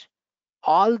published,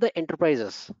 all the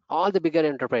enterprises, all the bigger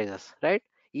enterprises, right?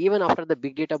 Even after the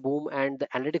big data boom and the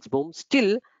analytics boom,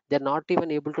 still they're not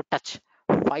even able to touch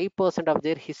 5% of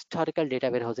their historical data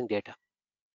warehousing data.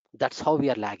 That's how we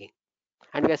are lagging.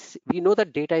 And we know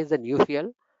that data is the new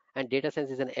fuel, and data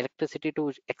science is an electricity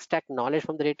to extract knowledge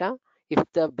from the data. If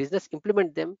the business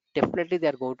implement them, definitely they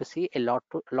are going to see a lot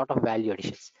of value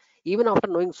additions. Even after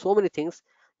knowing so many things,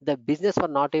 the business were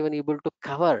not even able to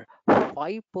cover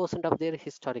 5% of their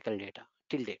historical data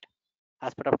till date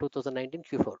as part of 2019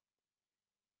 Q4.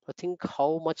 I think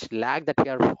how much lag that we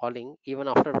are falling even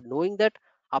after knowing that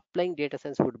applying data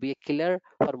science would be a killer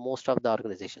for most of the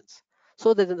organizations.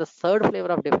 So then the third flavor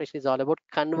of definition is all about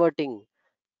converting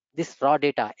this raw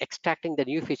data, extracting the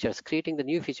new features, creating the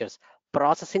new features,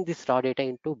 processing this raw data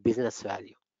into business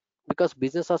value. Because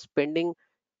business are spending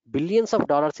billions of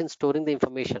dollars in storing the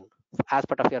information as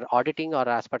part of your auditing or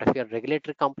as part of your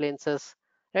regulatory compliances,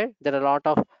 right? There are a lot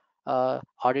of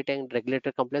auditing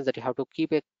regulatory compliance that you have to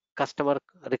keep a customer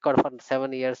record for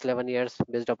 7 years, 11 years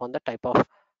based upon the type of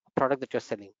product that you're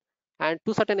selling. And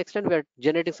to certain extent we are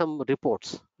generating some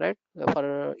reports, right,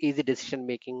 for easy decision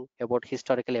making about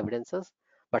historical evidences,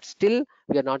 but still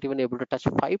we are not even able to touch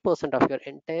 5% of your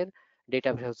entire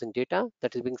data warehousing data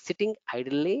that is being sitting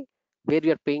idly, where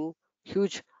you are paying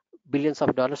huge billions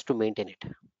of dollars to maintain it,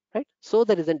 right? So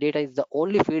the reason data is the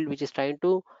only field which is trying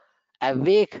to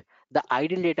awake the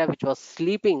idle data which was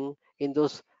sleeping in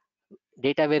those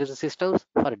data warehouse systems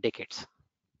for decades.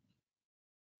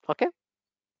 Okay,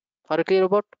 are you clear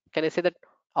about, can I say that,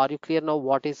 are you clear now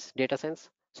what is data science?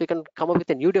 So you can come up with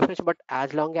a new definition, but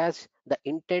as long as the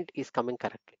intent is coming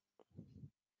correctly.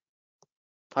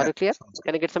 Are Yeah, you clear? sounds good.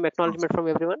 Can I get some Sounds acknowledgement from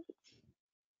everyone?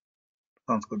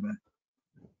 sounds good, man.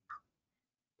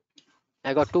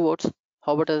 I got 2 votes.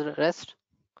 How about the rest?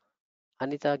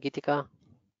 Anita, Geetika,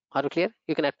 are you clear?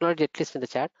 You can acknowledge at least in the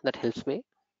chat, that helps me.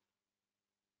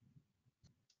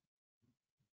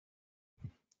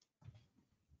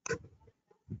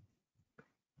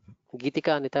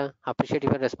 Geetika, Anita, appreciate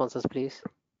your responses, please.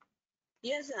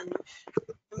 Yes, Anush,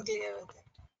 I'm clear with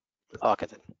it. Okay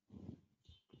then.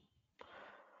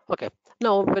 Okay.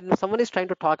 Now, when someone is trying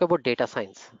to talk about data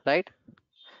science, right,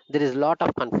 there is a lot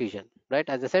of confusion, right?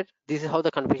 As I said, this is how the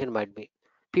confusion might be.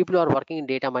 People who are working in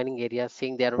data mining areas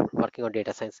saying they are working on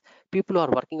data science. People who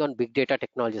are working on big data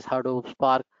technologies, Hadoop,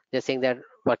 Spark, they're saying they're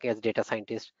working as data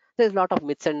scientists. There's a lot of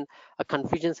myths and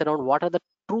confusions around what are the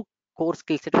true core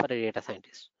skill set for a data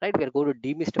scientist, right? We are going to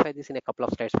demystify this in a couple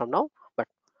of slides from now, but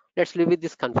let's live with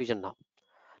this confusion now.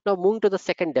 Now, moving to the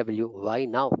second W, why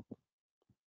now?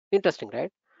 Interesting,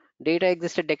 right? Data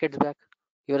existed decades back.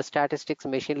 your statistics,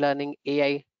 machine learning,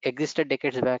 AI existed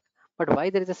decades back, but why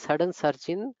there is a sudden surge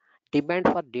in demand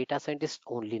for data scientists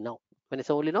only now? When it's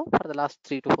only now, for the last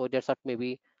 3 to 4 years, or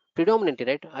maybe predominantly,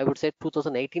 right? I would say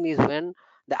 2018 is when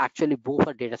the actually boom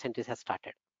for data scientists has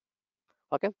started.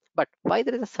 Okay, but why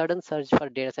there is a sudden surge for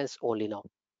data science only now?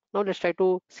 Now let's try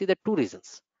to see the two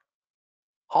reasons.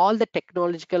 All the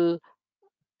technological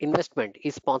investment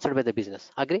is sponsored by the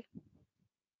business. Agree?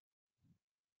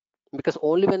 Because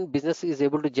only when business is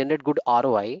able to generate good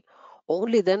ROI,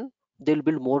 only then they'll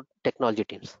build more technology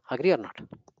teams. Agree or not?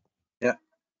 Yeah.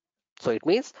 So it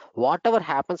means whatever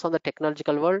happens on the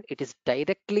technological world, it is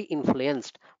directly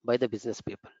influenced by the business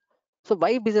people. So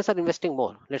why business are investing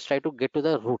more? Let's try to get to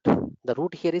the root. The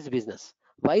root here is business.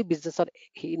 Why business are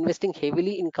investing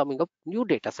heavily in coming up new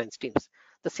data science teams?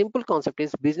 The simple concept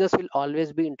is business will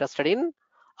always be interested in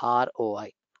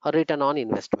ROI, or return on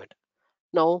investment.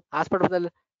 Now, as part of the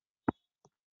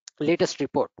latest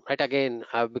report, right? Again,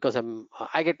 because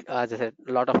I get, as I said,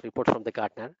 a lot of reports from the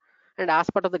Gartner, and as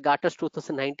part of the Gartner's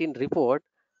 2019 report,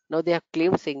 now they have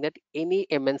claimed saying that any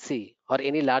MNC or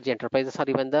any large enterprises or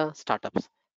even the startups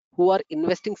who are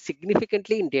investing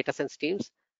significantly in data science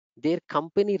teams, their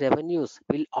company revenues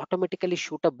will automatically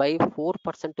shoot up by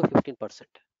 4% to 15%.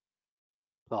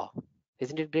 Wow,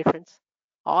 isn't it great, friends?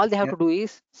 All they have Yeah. to do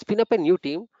is spin up a new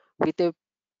team with a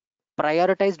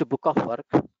prioritized book of work.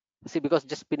 See, because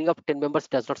just spinning up 10 members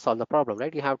does not solve the problem,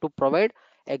 right? You have to provide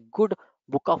a good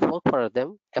book of work for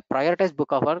them, a prioritized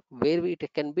book of work where it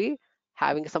can be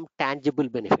having some tangible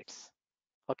benefits.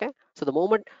 Okay, so the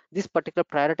moment this particular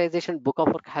prioritization book of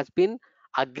work has been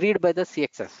agreed by the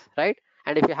CXS, right?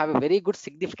 And if you have a very good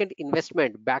significant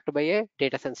investment backed by a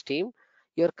data science team,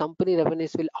 your company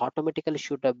revenues will automatically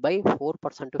shoot up by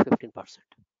 4% to 15%.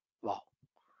 Wow.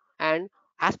 And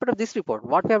as part of this report,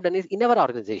 what we have done is in our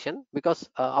organization, because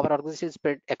our organization is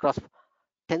spread across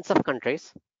tens of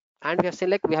countries, and we have seen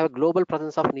like we have a global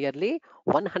presence of nearly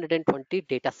 120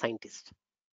 data scientists.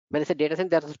 When I say data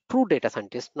scientist, there's true data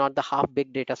scientists, not the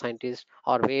half-baked data scientist,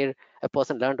 or where a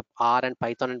person learned R and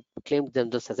Python and claimed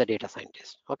themselves as a data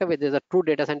scientist. Okay, where there's a true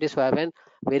data scientist who have a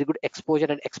very good exposure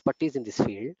and expertise in this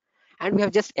field. And we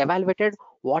have just evaluated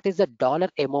what is the dollar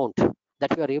amount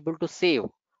that we are able to save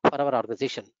for our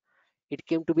organization. It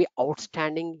came to be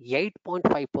outstanding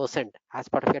 8.5% as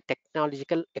part of your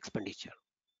technological expenditure.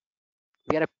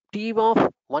 We are a team of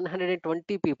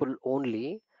 120 people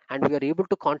only, and we are able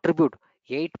to contribute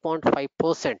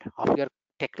 8.5% of your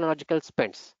technological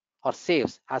spends or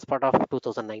saves as part of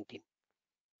 2019.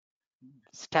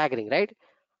 Staggering, right?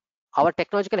 Our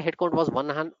technological headcount was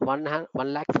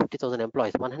 1,50,000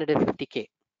 employees, 150K,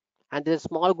 and there's a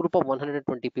small group of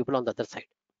 120 people on the other side,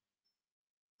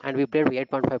 and we played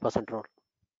 8.5% role.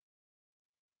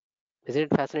 Isn't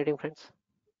it fascinating, friends?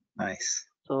 Nice.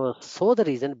 So the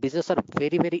reason business are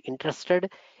very, very interested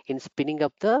in spinning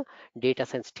up the data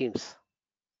science teams.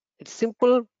 It's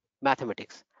simple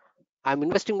mathematics. I'm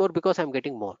investing more because I'm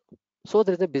getting more. So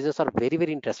there is a business are very,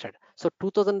 very interested. So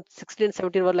 2016 and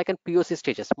 17 were like in POC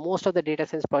stages. Most of the data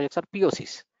science projects are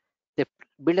POCs. They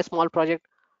build a small project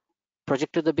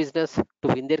to the business to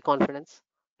win their confidence,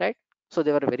 right? So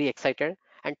they were very excited.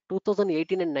 And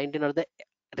 2018 and 19 are the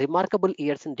remarkable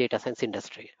years in data science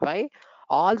industry. Why?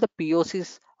 All the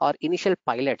POCs or initial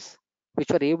pilots which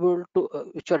were able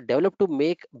to which were developed to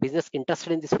make business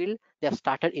interested in this field, they have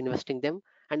started investing them,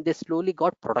 and they slowly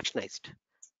got productionized.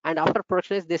 And after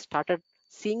productionized, they started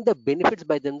seeing the benefits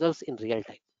by themselves in real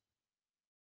time,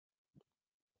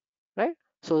 right?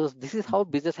 So this is how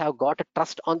business have got a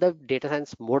trust on the data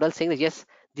science model, saying that yes,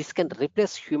 this can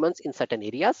replace humans in certain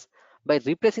areas. By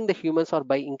replacing the humans or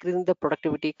by increasing the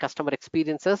productivity, customer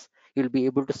experiences, you'll be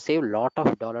able to save a lot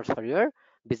of dollars for your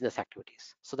business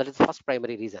activities. So that is the first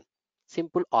primary reason,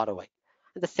 simple ROI.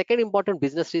 And the second important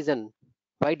business reason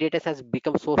why data has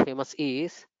become so famous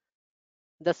is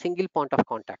the single point of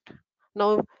contact.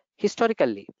 Now,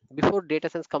 historically, before data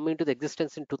science come into the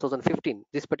existence in 2015,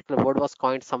 this particular word was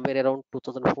coined somewhere around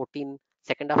 2014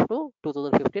 second half to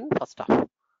 2015 first half.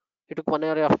 It took 1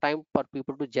 year of time for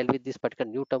people to gel with this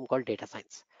particular new term called data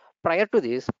science. Prior to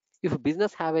this, if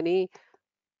business have any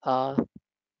uh,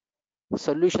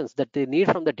 solutions that they need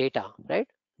from the data, right?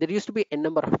 There used to be a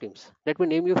number of teams. Let me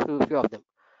name you few of them.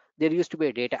 There used to be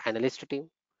a data analyst team,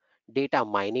 data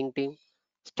mining team,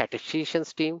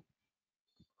 statisticians team,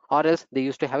 or else they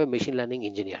used to have a machine learning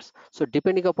engineers. So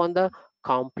depending upon the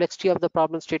complexity of the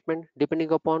problem statement,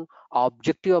 depending upon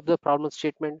objective of the problem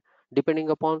statement, depending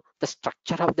upon the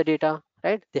structure of the data,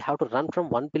 right, they have to run from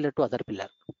one pillar to other pillar.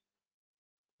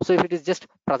 So if it is just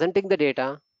presenting the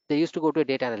data, they used to go to a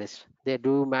data analyst. They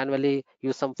do manually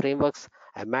use some frameworks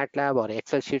a MATLAB or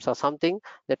Excel sheets or something.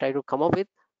 They try to come up with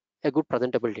a good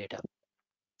presentable data.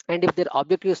 And if their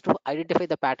objective is to identify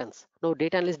the patterns, no,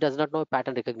 data analyst does not know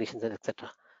pattern recognitions and etc.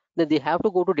 Then they have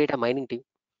to go to data mining team.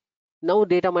 Now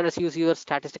data miners use your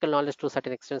statistical knowledge to a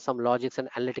certain extent, some logics and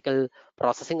analytical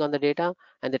processing on the data,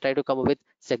 and they try to come up with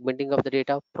segmenting of the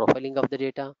data, profiling of the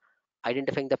data,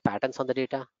 identifying the patterns on the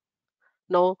data.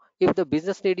 Now, if the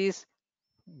business need is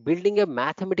building a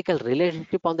mathematical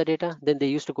relationship on the data, then they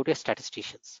used to go to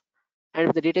statisticians. And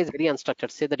if the data is very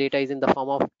unstructured, say the data is in the form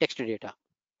of text data,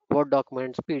 Word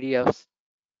documents, PDFs,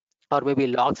 or maybe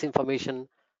logs information,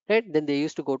 right? Then they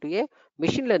used to go to a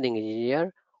machine learning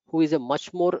engineer who is a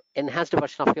much more enhanced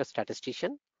version of your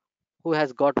statistician, who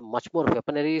has got much more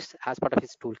weaponaries as part of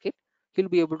his toolkit. He'll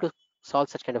be able to solve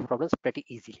such kind of problems pretty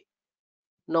easily.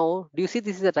 Now, do you see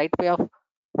this is the right way of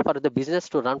for the business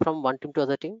to run from one team to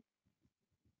other team?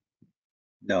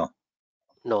 No.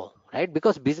 No, right?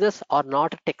 Because business are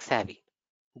not tech savvy.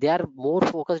 They are more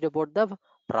focused about the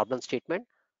problem statement.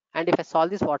 And if I solve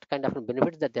this, what kind of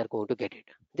benefits that they're going to get it?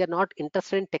 They're not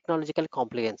interested in technological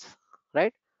compliance,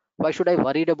 right? Why should I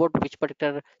worried about which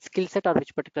particular skill set or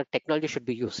which particular technology should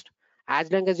be used? As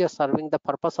long as you're serving the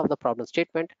purpose of the problem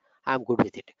statement, I'm good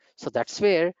with it. So that's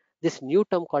where this new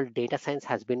term called data science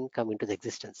has been come into the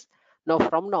existence. Now,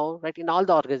 from now, right, in all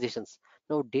the organizations,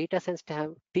 now data science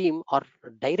team are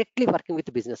directly working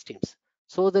with business teams.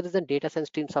 So the reason data science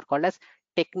teams are called as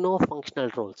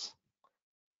techno-functional roles.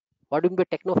 What do you mean by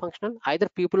techno-functional? Either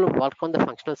people who work on the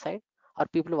functional side or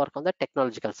people who work on the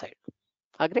technological side.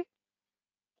 Agree?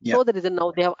 Yeah. So the reason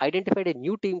now they have identified a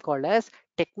new team called as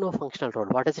techno-functional role.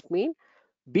 What does it mean?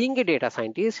 Being a data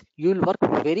scientist, you will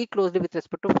work very closely with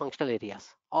respect to functional areas,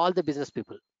 all the business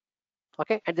people.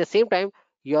 Okay, at the same time,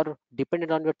 you're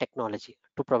dependent on your technology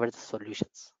to provide the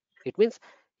solutions. It means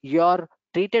you're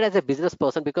treated as a business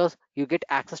person because you get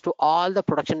access to all the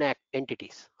production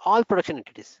entities, all production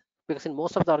entities. Because in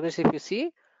most of the organizations, if you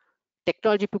see,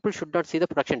 technology people should not see the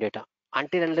production data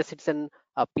until unless it's an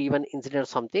a P1 incident or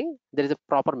something. There is a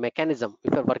proper mechanism.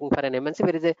 If you're working for an MNC,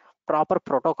 there is a proper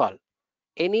protocol.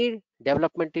 Any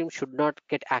development team should not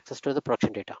get access to the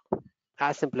production data,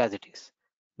 as simple as it is.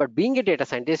 But being a data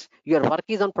scientist, your work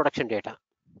is on production data,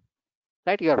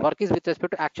 right? Your work is with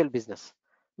respect to actual business,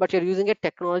 but you're using a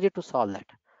technology to solve that.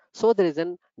 So the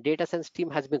reason data science team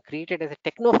has been created as a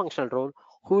techno-functional role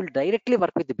who will directly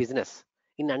work with the business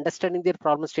in understanding their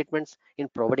problem statements, in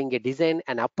providing a design,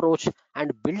 an approach,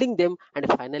 and building them, and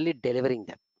finally delivering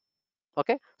them.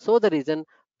 Okay, so the reason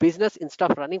business, instead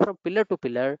of running from pillar to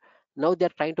pillar, now they're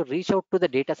trying to reach out to the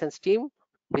data science team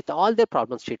with all their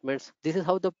problem statements. This is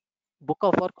how the book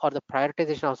of work or the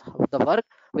prioritization of the work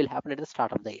will happen at the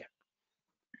start of the year.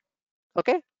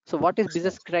 Okay, so what is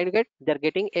business Excellent. trying to get? They're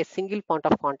getting a single point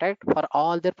of contact for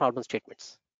all their problem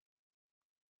statements.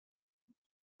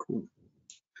 Cool.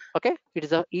 Okay, it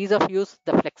is a ease of use,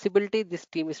 the flexibility this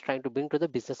team is trying to bring to the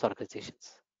business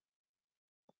organizations.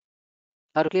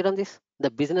 Are you clear on this?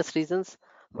 The business reasons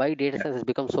why data Yeah. science has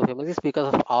become so famous is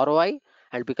because of ROI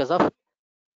and because of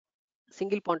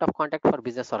single point of contact for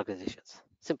business organizations.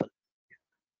 Simple.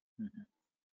 Mhm.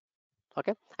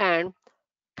 Okay, and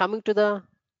coming to the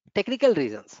technical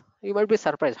reasons, you might be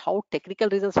surprised how technical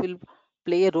reasons will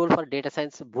play a role for data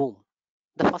science boom.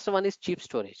 The first one is cheap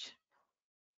storage.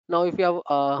 Now if you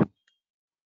have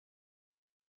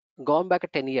gone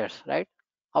back 10 years, right,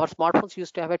 our smartphones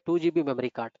used to have a 2 GB memory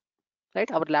card,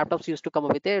 right? Our laptops used to come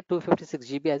with a 256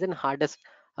 GB as in hardest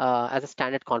as a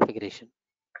standard configuration.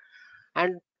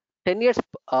 And 10 years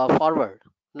forward,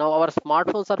 now our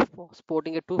smartphones are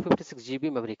sporting a 256 GB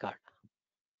memory card.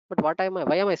 But why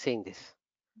am I saying this?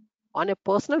 On a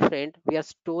personal front, we are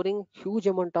storing huge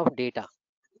amount of data,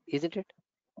 isn't it?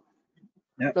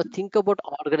 Yeah. Now think about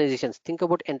organizations, think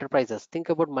about enterprises, think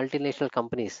about multinational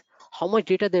companies, how much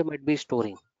data they might be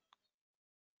storing,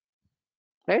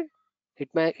 right?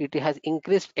 It has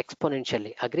increased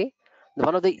exponentially. Agree?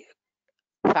 One of the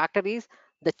factor is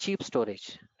the cheap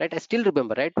storage, right? I still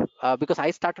remember, right? Because I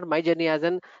started my journey as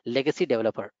an legacy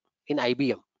developer in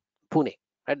IBM Pune,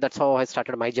 right? That's how I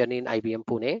started my journey in IBM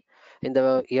Pune in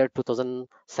the year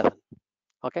 2007.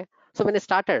 Okay, so when I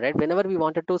started, right, whenever we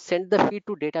wanted to send the feed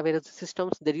to data warehouse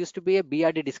systems, there used to be a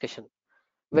BRD discussion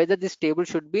whether this table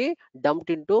should be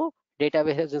dumped into data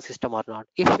warehousing system or not.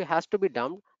 If it has to be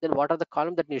dumped, then what are the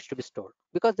column that needs to be stored?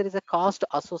 Because there is a cost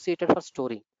associated for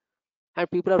storing,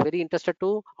 and people are very interested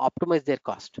to optimize their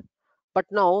cost. But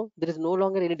now there is no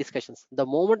longer any discussions. The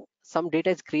moment some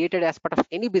data is created as part of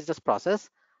any business process,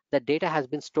 the data has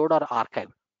been stored or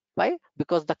archived. Why?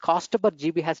 Because the cost per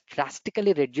GB has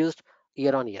drastically reduced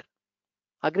year on year.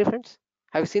 Agree, friends?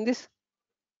 Have you seen this?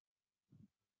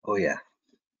 Oh yeah.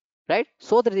 right?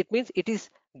 So that it means it is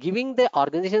giving the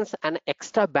organizations an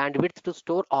extra bandwidth to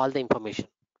store all the information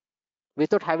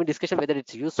without having discussion whether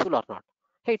it's useful or not.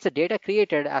 Hey, it's a data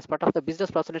created as part of the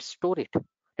business process. Let's store it.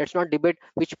 Let's not debate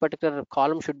which particular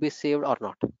column should be saved or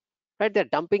not. Right?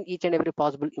 They're dumping each and every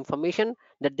possible information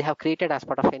that they have created as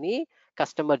part of any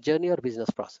customer journey or business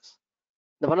process.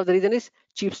 The one of the reason is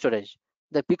cheap storage.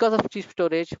 That because of cheap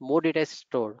storage, more data is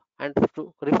stored. And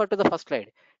to refer to the first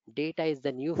slide, data is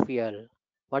the new fuel.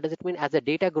 What does it mean? As the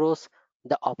data grows,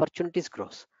 the opportunities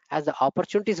grows. As the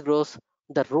opportunities grows,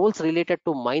 the roles related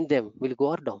to mine them will go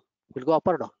or down, will go up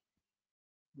or down.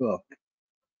 Go.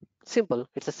 Simple.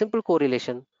 It's a simple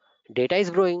correlation. Data is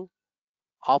growing,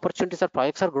 opportunities or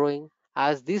projects are growing.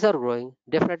 As these are growing,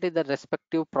 definitely the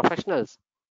respective professionals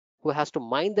who has to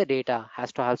mine the data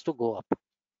has to go up,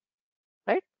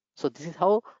 right? So this is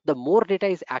how the more data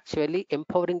is actually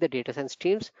empowering the data science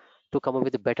teams to come up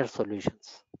with better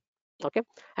solutions. Okay,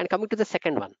 and coming to the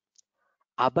second one,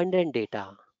 abundant data.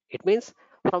 It means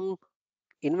from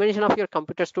invention of your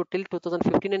computers to till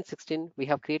 2015 and 16, we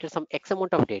have created some X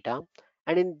amount of data,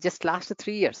 and in just last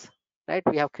 3 years, right,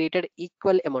 we have created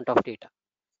equal amount of data.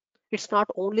 It's not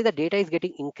only the data is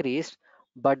getting increased,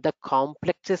 but the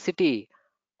complexity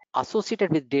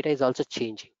associated with data is also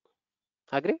changing.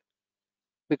 Agree?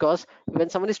 Because when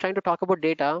someone is trying to talk about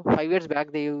data, 5 years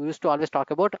back they used to always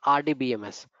talk about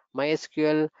RDBMS,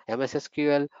 MySQL,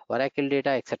 MSSQL, Oracle data,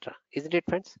 etc. Isn't it,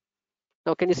 friends?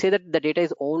 Now can you say that the data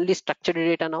is only structured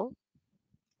data now?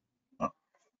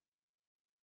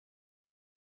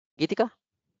 Geetika,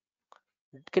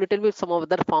 can you tell me some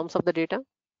other forms of the data?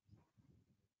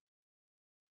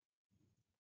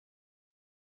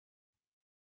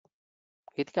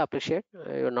 Geetika, appreciate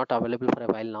you're not available for a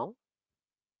while now.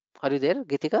 Are you there,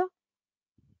 Geetika?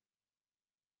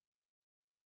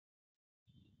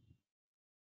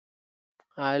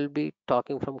 I'll be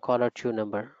talking from caller 2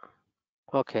 number.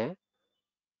 Okay.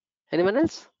 Anyone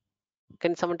else?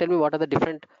 Can someone tell me what are the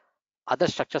different other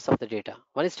structures of the data?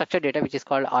 One is structured data, which is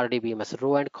called RDBMS,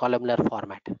 row and columnar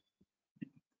format.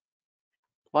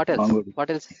 What else? MongoDB. What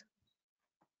else?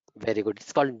 Very good.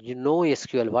 It's called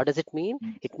SQL. What does it mean?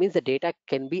 It means the data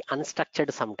can be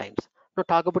unstructured sometimes. Now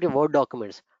talk about your Word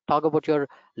documents. Talk about your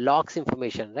logs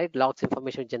information, right? Logs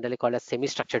information is generally called as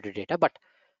semi-structured data, but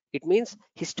it means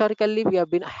historically we have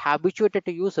been habituated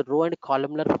to use row and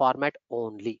columnar format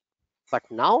only. But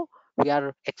now we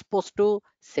are exposed to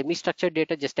semi-structured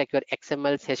data just like your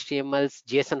XMLs, HTMLs,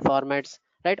 JSON formats,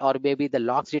 right? Or maybe the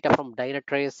logs data from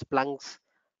Dynatrace, Splunks.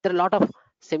 There are a lot of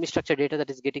semi-structured data that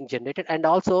is getting generated, and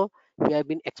also we have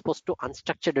been exposed to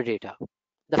unstructured data.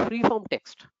 The free-form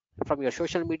text from your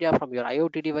social media, from your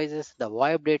IoT devices, the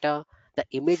web data, the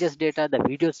images data, the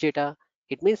videos data.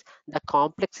 It means the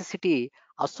complexity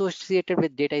associated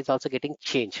with data is also getting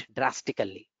changed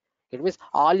drastically. It means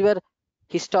all your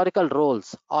historical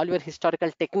roles, all your historical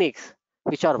techniques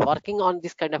which are working on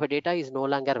this kind of a data is no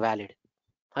longer valid.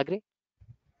 Agree?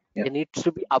 Yeah. They needs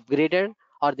to be upgraded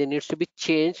or they needs to be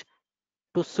changed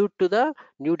to suit to the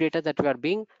new data that we are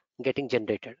being getting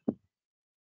generated.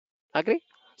 Agree?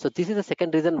 So this is the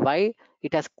second reason why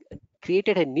it has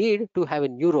created a need to have a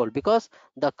new role, because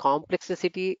the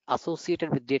complexity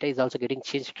associated with data is also getting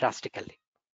changed drastically.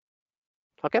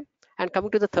 Okay, and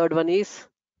coming to the third one is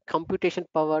computation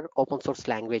power open source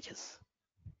languages.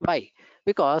 Why?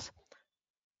 Because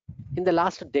in the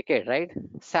last decade, right,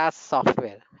 SAS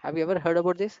software, have you ever heard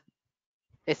about this?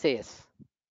 SAS.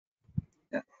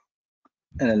 Yeah.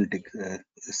 Analytics,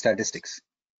 statistics.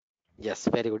 Yes,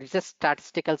 very good. It's a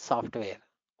statistical software.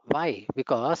 Why?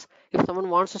 Because if someone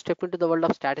wants to step into the world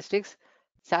of statistics,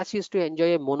 SAS used to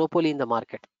enjoy a monopoly in the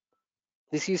market.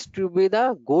 This used to be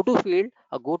the go-to field,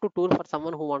 a go-to tool for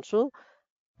someone who wants to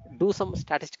do some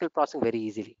statistical processing very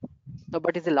easily. No,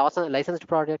 but it's a licensed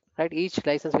project, right? Each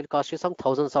license will cost you some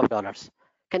thousands of dollars.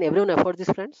 Can everyone afford this,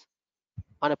 friends?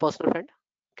 On a personal friend,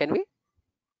 can we?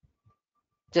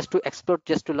 Just to explore,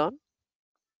 just to learn?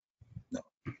 No.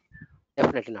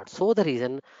 Definitely not. So the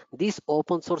reason these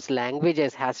open source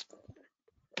languages has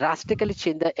drastically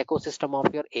changed the ecosystem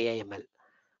of your AIML.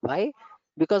 Why?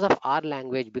 Because of our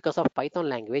language, because of Python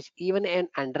language, even an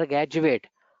undergraduate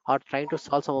are trying to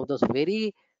solve some of those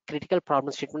very critical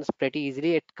problem statements pretty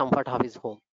easily at comfort of his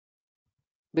home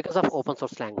because of open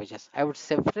source languages. I would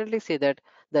definitely say that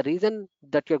the reason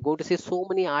that you're going to see so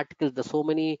many articles, the so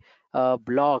many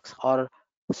blogs or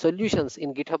solutions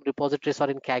in GitHub repositories or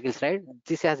in Kaggle's, right?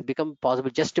 This has become possible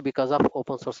just because of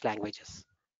open source languages.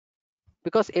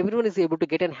 Because everyone is able to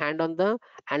get a hand on the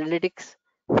analytics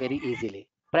very easily.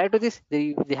 Prior to this,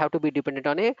 they have to be dependent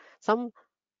on some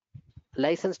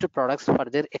licensed products for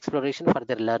their exploration, for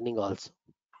their learning also.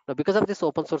 Now, because of this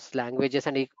open source languages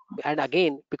and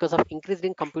again because of increased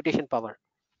in computation power,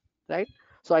 right?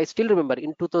 So I still remember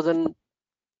in 2015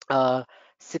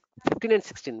 and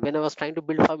 16 when I was trying to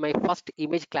build for my first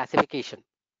image classification,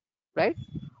 right?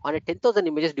 On a 10,000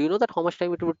 images, do you know that how much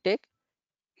time it would take?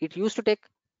 It used to take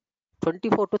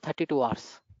 24 to 32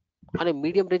 hours on a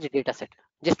medium range data set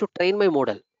just to train my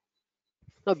model.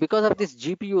 Now, because of these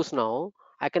GPUs now,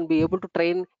 I can be able to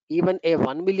train even a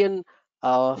 1 million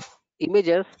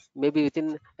images maybe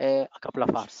within a couple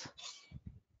of hours.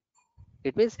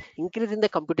 It means increase in the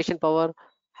computation power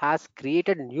has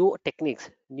created new techniques,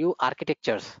 new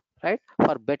architectures, right,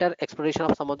 for better exploration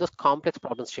of some of those complex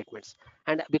problem statements.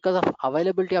 And because of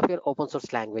availability of your open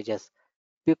source languages,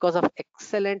 because of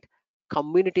excellent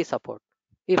community support,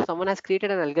 if someone has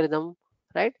created an algorithm,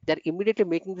 right, they're immediately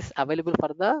making this available for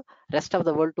the rest of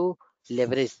the world to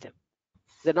leverage them.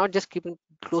 They're not just keeping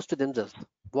close to themselves.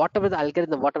 Whatever the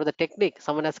algorithm, whatever the technique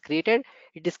someone has created,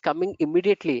 it is coming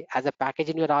immediately as a package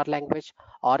in your R language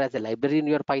or as a library in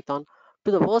your Python.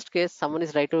 To the worst case, someone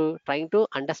is trying to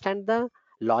understand the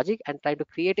logic and trying to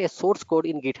create a source code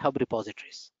in GitHub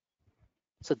repositories.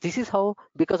 So this is how,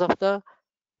 because of the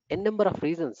n number of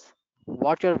reasons,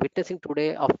 what you're witnessing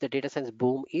today of the data science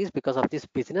boom is because of this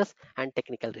business and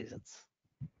technical reasons.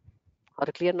 Are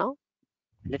you clear now?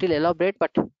 Little elaborate,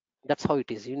 but that's how it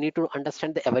is. You need to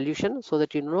understand the evolution so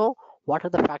that you know what are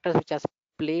the factors which has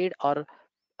played or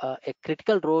a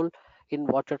critical role in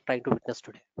what you're trying to witness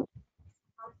today.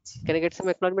 Can I get some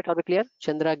acknowledgement? Are we clear?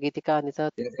 Chandra, Geetika,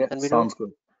 Anita, Yeah, Tanvinu, sounds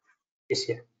good. Yes,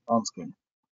 yeah. Sounds good.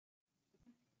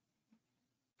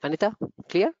 Anita,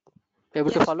 clear?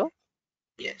 Able to Yes, follow?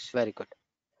 Yes. Very good.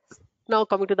 Now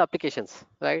coming to the applications,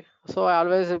 right? So I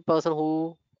always a person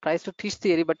who tries to teach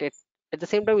theory, but at the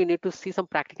same time we need to see some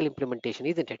practical implementation,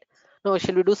 isn't it? Now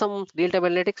shall we do some real-time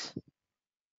analytics,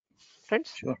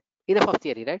 friends? Sure. Enough of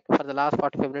theory, right? For the last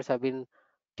 45 minutes I've been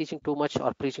teaching too much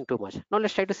or preaching too much. Now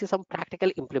let's try to see some practical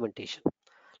implementation.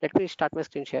 Let me start my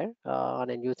screen share on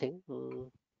a new thing.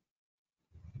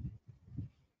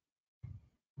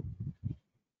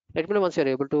 Let me know once you're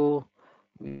able to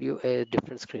view a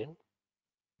different screen.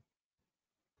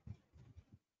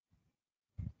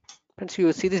 Friends,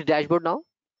 you see this dashboard now?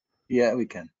 Yeah, we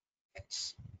can.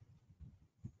 Yes.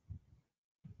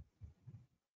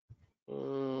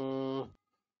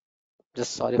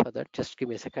 Just sorry for that. Just give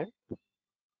me a second.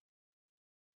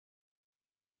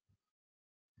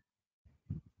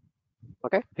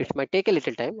 Okay, it might take a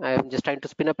little time. I am just trying to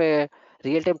spin up a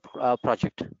real-time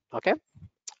project. Okay,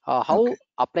 how Okay.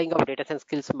 applying of data science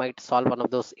skills might solve one of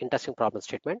those interesting problem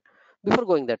statement. Before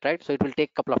going that, right? So it will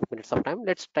take a couple of minutes of time.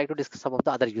 Let's try to discuss some of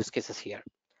the other use cases here.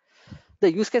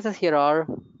 The use cases here are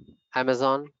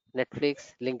Amazon,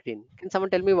 Netflix, LinkedIn. Can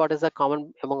someone tell me what is the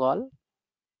common among all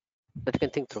that you can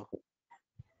think through?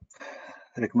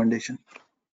 Recommendation.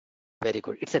 Very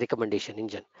good. It's a recommendation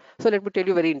engine. So let me tell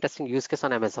you a very interesting use case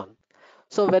on Amazon.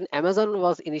 So when Amazon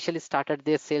was initially started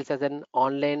their sales as an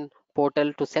online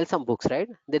portal to sell some books, right?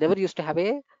 They never used to have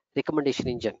a recommendation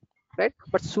engine, right?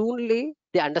 But soonly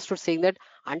they understood saying that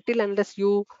until unless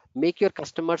you make your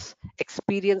customers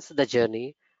experience the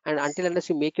journey and until unless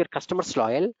you make your customers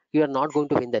loyal, you are not going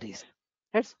to win the race.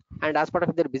 Right? And as part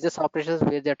of their business operations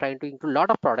where they're trying to include a lot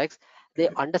of products, they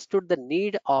understood the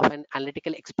need of an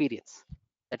analytical experience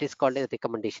that is called a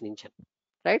recommendation engine,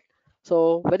 right?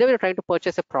 So whenever you're trying to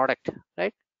purchase a product,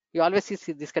 right, you always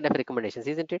see this kind of recommendations,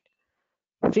 isn't it?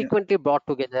 Yeah. Frequently brought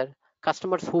together,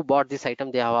 customers who bought this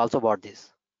item, they have also bought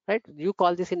this, right? You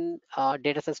call this in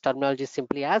data science terminology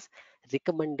simply as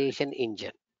recommendation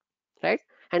engine, right?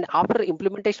 And after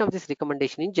implementation of this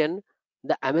recommendation engine,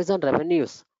 the Amazon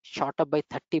revenues shot up by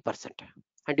 30%.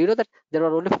 And you know that there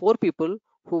were only 4 people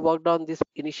who worked on this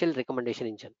initial recommendation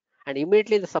engine. And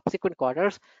immediately in the subsequent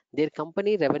quarters, their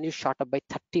company revenue shot up by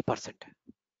 30%.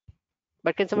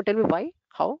 But can someone tell me why?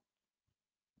 How?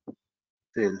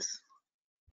 Sales.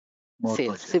 More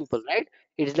Sales. purchase. Simple, right?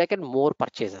 It is like a more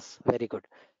purchases. Very good.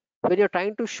 When you're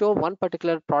trying to show one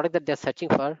particular product that they're searching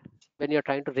for, when you're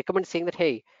trying to recommend saying that,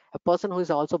 hey, a person who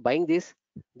is also buying this,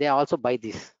 they also buy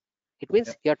this. It Yeah.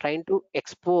 means you're trying to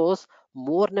expose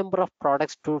more number of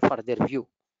products to for their view.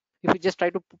 If you just try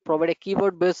to provide a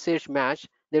keyword based search match,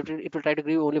 it will try to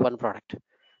give you only one product.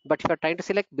 But if you're trying to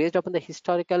select based upon the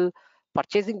historical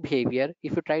purchasing behavior,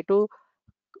 if you try to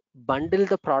bundle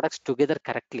the products together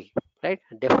correctly, right,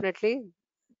 definitely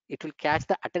it will catch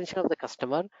the attention of the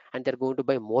customer and they're going to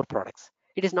buy more products.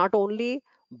 It is not only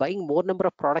buying more number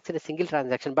of products in a single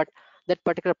transaction, but that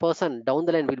particular person down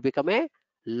the line will become a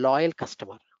loyal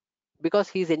customer because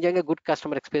he's enjoying a good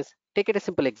customer experience. Take it a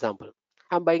simple example.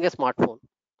 I'm buying a smartphone,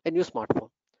 a new smartphone,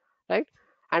 right?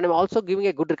 And I'm also giving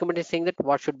a good recommendation saying that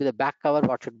what should be the back cover,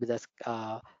 what should be the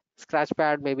scratch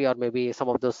pad, maybe, or maybe some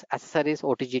of those accessories,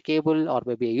 OTG cable, or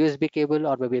maybe a USB cable,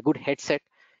 or maybe a good headset.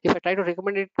 If I try to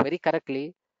recommend it very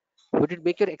correctly, would it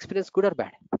make your experience good or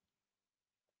bad?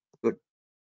 Good.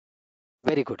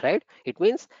 Very good, right? It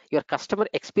means your customer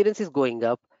experience is going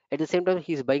up. At the same time,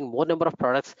 he's buying more number of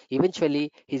products.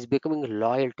 Eventually, he's becoming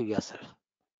loyal to yourself,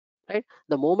 right?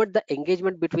 The moment the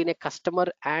engagement between a customer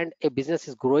and a business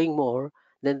is growing more,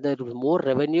 then there is more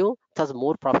revenue, thus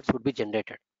more profits would be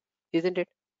generated, isn't it?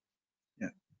 Yeah.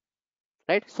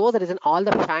 Right? So the reason all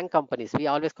the FANG companies, we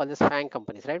always call this FANG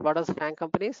companies, right? What are FANG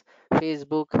companies?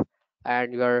 Facebook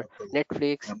and your Apple,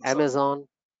 Netflix, Amazon, Amazon,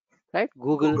 right?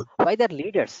 Google. Google. Why they're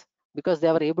leaders? Because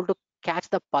they were able to catch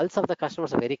the pulse of the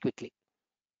customers very quickly,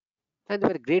 and they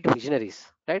were great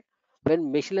visionaries, right?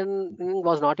 When machine learning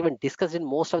was not even discussed in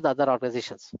most of the other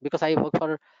organizations, because I work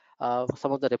for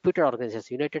some of the reputed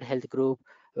organizations, United Health Group,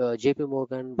 JP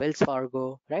Morgan, Wells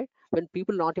Fargo, right? When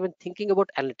people not even thinking about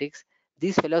analytics,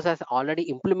 these fellows has already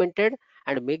implemented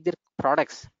and make their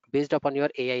products based upon your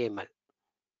AI ML,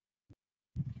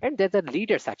 and they're the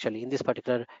leaders actually in this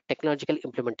particular technological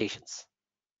implementations.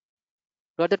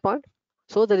 Got that point?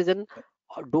 So the reason,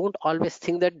 don't always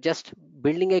think that just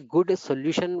building a good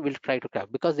solution will try to crack,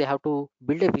 because they have to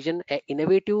build a vision, a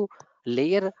innovative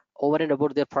layer over and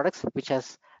above their products, which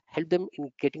has helped them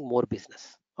in getting more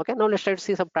business. Okay, now let's try to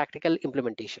see some practical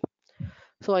implementation.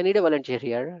 So I need a volunteer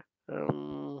here.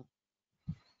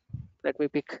 Let me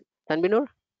pick Tanbinur.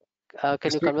 Can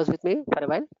Yes, you sir. converse with me for a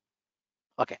while?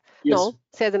 Okay. Yes. Now,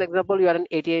 say as an example, you are an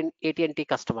AT&T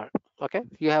customer. Okay.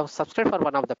 You have subscribed for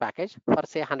one of the package for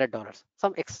say $100,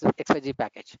 some XYZ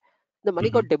package. The money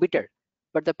Mhm. got debited,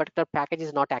 but the particular package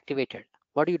is not activated.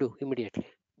 What do you do immediately?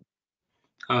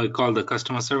 Call the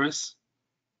customer service.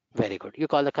 Very good. You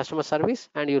call the customer service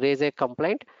and you raise a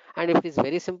complaint. And if it is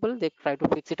very simple, they try to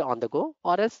fix it on the go,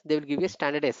 or else they will give you a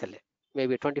standard SLA,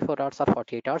 maybe 24 hours or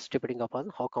 48 hours, depending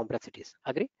upon how complex it is.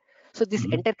 Agree? So this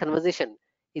Mhm. entire conversation,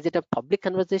 is it a public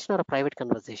conversation or a private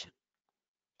conversation?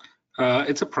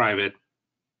 It's a private.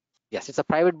 Yes, it's a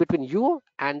private between you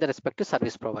and the respective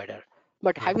service provider.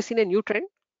 But have Right. you seen a new trend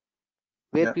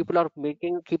where Yeah. people are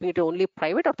keeping it only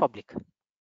private or public?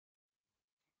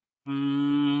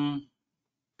 Mm,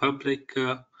 public.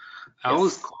 I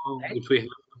always Yes, call right. if we have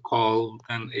a call,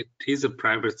 then it is a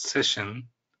private session.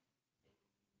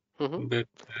 Mhm. But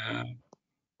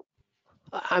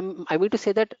I mean to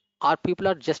say that our people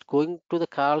are just going to the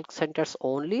call centers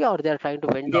only, or they are trying to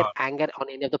vent their no, anger on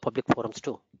any of the public forums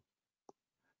too.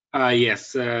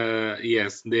 yes,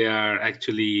 yes, they are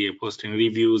actually posting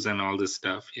reviews and all this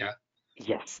stuff. Yeah,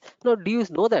 Yes. Now, do you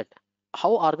know that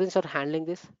how organizations are handling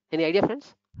this? Any idea,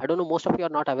 friends? I don't know. Most of you are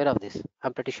not aware of this.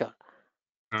 I'm pretty sure.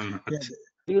 or Yeah. not.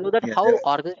 Do you know that Yeah. how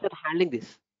organizations are handling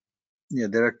this? Yeah.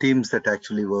 There are teams that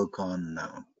actually work on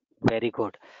Very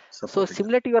good. So supporting that.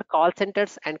 similar to your call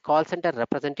centers and call center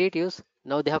representatives,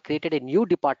 now they have created a new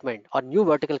department or new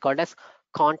vertical called as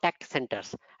contact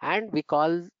centers. And we call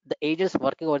the agents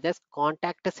working over there as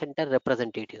contact center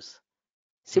representatives.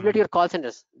 Similar to Mm, your call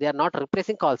centers, they are not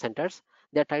replacing call centers.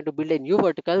 They are trying to build a new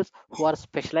verticals who are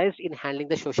specialized in handling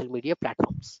the social media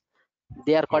platforms.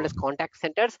 They are called oh, as contact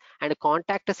centers and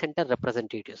contact center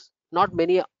representatives. Not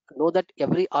many know that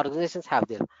every organizations have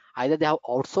them. Either they have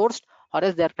outsourced, or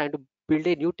else they are trying to build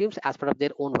a new teams as part of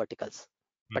their own verticals.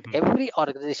 But mhm, every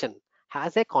organization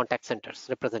has a contact centers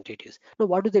representatives. Now,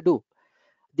 what do they do?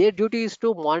 Their duty is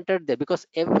to monitor them, because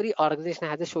every organization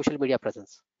has a social media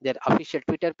presence. Their official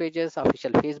Twitter pages,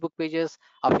 official Facebook pages,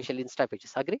 official Insta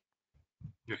pages. Agree?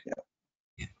 right.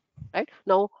 Right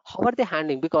now, how are they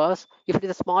handling? Because if it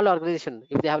is a small organization,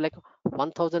 if they have like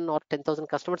 1000 or 10,000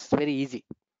 customers, it's very easy.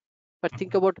 But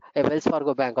think Mhm. about a Wells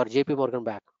Fargo bank or JP Morgan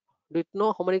bank. Do you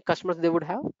know how many customers they would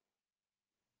have?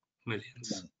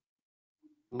 Millions.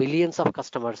 Millions of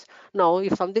customers. Now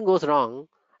if something goes wrong,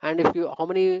 and if you, how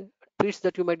many tweets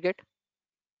that you might get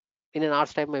in an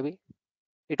hour's time, maybe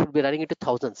it would be running into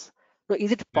thousands. Now,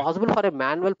 is it Yeah, possible for a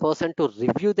manual person to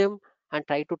review them and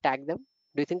try to tag them?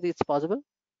 Do you think it's possible?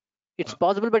 It's no,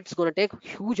 possible, but it's going to take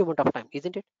huge amount of time,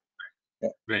 isn't it? Yeah.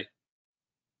 right.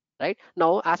 Right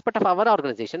now, as part of our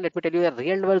organization, let me tell you a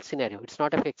real world scenario. It's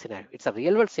not a fake scenario, it's a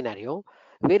real world scenario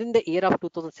where in the year of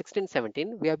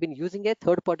 2016-17 we have been using a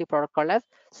third party product called as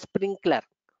Sprinkler,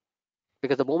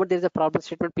 because the moment there is a problem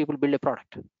statement, people build a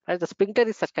product, right? The Sprinkler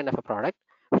is such kind of a product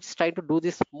which is trying to do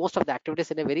this most of the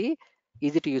activities in a very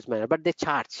easy to use manner, but they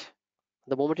charge.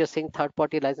 The moment you're saying third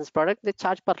party license product, they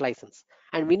charge per license,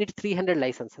 and we need 300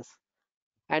 licenses,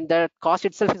 and the cost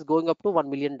itself is going up to $1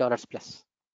 million plus,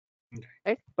 Okay.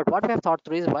 right? But what we have thought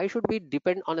through is, why should we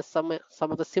depend on some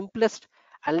of the simplest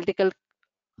analytical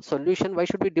solution, why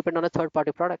should we depend on a third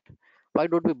party product? Why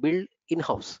don't we build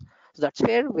in-house? So that's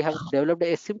where we have developed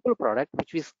a simple product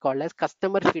which is called as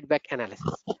customer feedback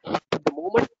analysis. The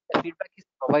moment the feedback is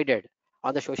provided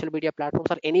on the social media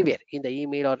platforms or anywhere in the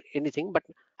email or anything, but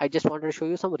I just wanted to show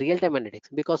you some real-time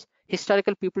analytics, because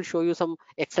historical people show you some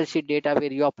Excel sheet data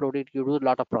where you upload it, you do a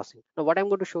lot of processing. Now what I'm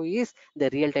going to show you is the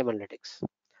real-time analytics.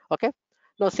 Okay,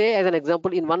 now say as an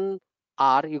example, in 1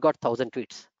 hour you got 1,000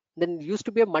 tweets. Then used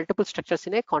to be a multiple structures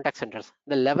in a contact centers.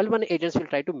 The level 1 agents will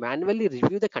try to manually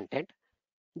review the content.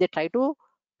 They try to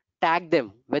tag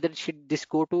them, whether should this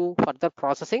go to further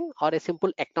processing or a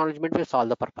simple acknowledgement will solve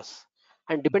the purpose.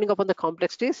 And depending upon the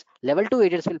complexities, level 2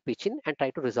 agents will pitch in and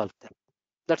try to resolve them.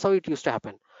 That's how it used to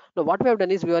happen. Now what we have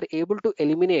done is we are able to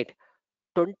eliminate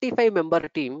 25-member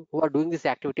team who are doing this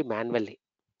activity manually,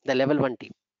 the level 1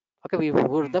 team. Okay, we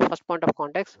were the first point of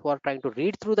contacts who are trying to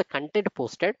read through the content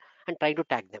posted and trying to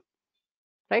tag them,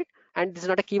 right? And this is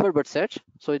not a keyword but search,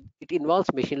 so it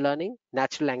involves machine learning,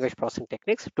 natural language processing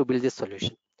techniques to build this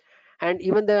solution. And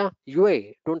even the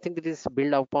UI, don't think that it is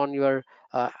built upon your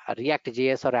React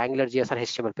JS or Angular JS or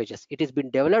HTML pages. It has been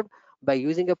developed by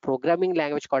using a programming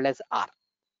language called as R.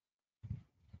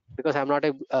 Because I'm not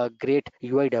a great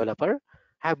UI developer,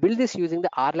 I have built this using the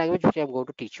R language, which I'm going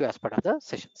to teach you as part of the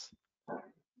sessions.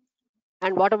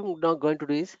 And what I'm now going to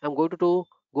do is I'm going to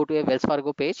go to a Wells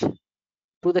Fargo page,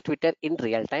 to the Twitter in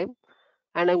real time,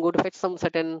 and I'm going to fetch some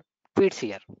certain tweets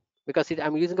here, because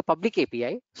I'm using a public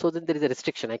API. So then there is a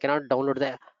restriction. I cannot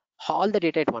download all the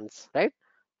data at once, right?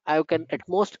 I can at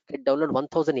most download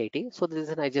 1080. So this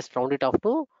is, I just round it off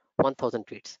to 1000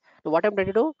 tweets. Now what I'm trying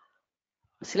to do,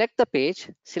 select the page,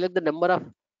 select the number of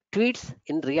tweets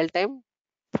in real time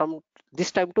from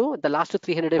this time to the last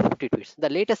 350 tweets. The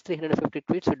latest 350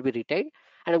 tweets will be retained,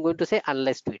 and I'm going to say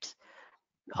analyze tweets.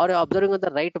 Are you observing on the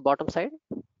right bottom side?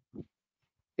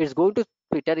 It's going to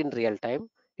Twitter in real time.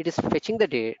 It is fetching the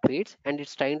tweets and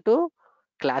it's trying to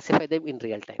classify them in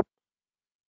real time.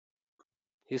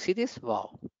 You see this?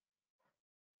 Wow.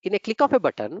 In a click of a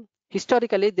button,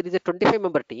 historically, there is a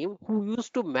 25-member team who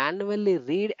used to manually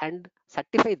read and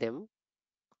certify them,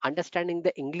 understanding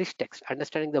the English text,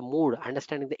 understanding the mood,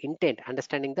 understanding the intent,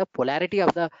 understanding the polarity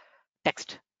of the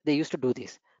text. They used to do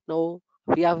this. Now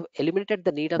we have eliminated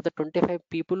the need of the 25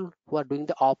 people who are doing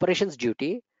the operations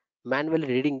duty, manually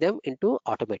reading them, into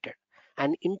automated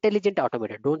and intelligent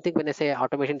automated. Don't think when I say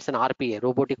automation, it's an RPA,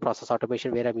 robotic process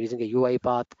automation, where I'm using a UI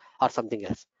path or something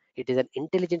else. It is an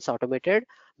intelligence automated,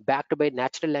 backed by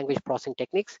natural language processing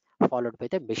techniques, followed by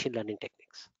the machine learning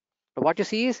techniques. Now what you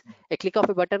see is a click of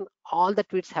a button, all the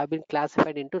tweets have been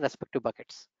classified into respective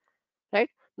buckets, right?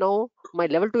 Now my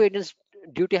level 2 agents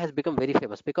duty has become very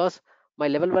famous, because my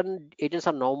level 1 agents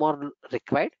are no more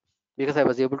required, because I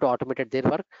was able to automate their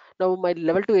work. Now my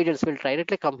level 2 agents will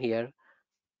directly come here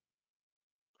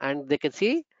and they can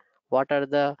see what are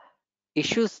the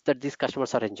issues that these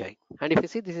customers are enjoying. And if you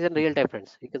see, this is in real time,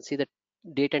 friends, you can see the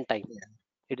date and time. Yeah.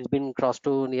 It has been crossed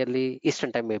to nearly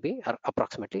Eastern time, maybe, or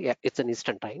approximately. Yeah, it's an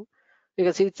Eastern time. You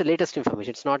can see it's the latest information.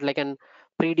 It's not like an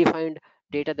predefined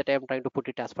data that I'm trying to put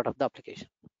it as part of the application.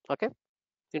 Okay,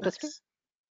 interesting, Nice.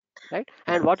 right?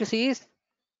 Yeah. And what you see is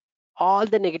all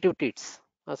the negative tweets.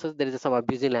 So there is some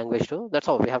abusing language too. That's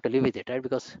how we have to live with it, right?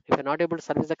 Because if you're not able to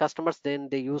service the customers, then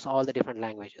they use all the different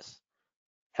languages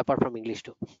apart from English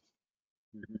too.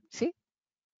 Mhm. See,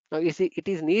 now you see it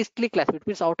is neatly classified. It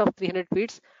means out of 300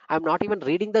 tweets, I'm not even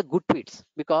reading the good tweets,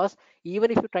 because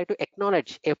even if you try to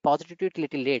acknowledge a positive tweet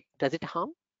little late, does it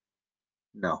harm?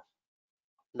 No,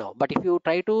 No. But if you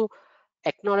try to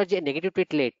acknowledge a negative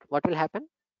tweet late, what will happen?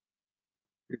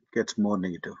 it gets more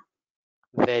negative.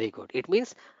 Very good. It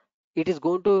means it is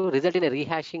going to result in a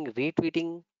rehashing,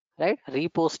 retweeting, right?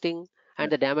 Reposting, Yeah.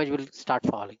 and the damage will start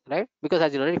falling, right? Because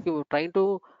as you know, if you're trying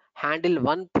to handle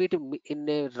one tweet in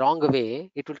a wrong way,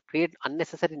 it will create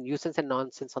unnecessary nuisance and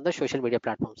nonsense on the social media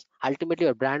platforms. Ultimately,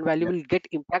 your brand value Yeah. will get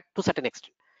impact to certain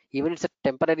extent. Even it's a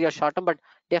temporary or short term, but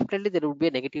definitely there will be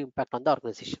a negative impact on the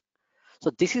organization.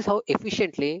 So this is how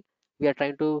efficiently we are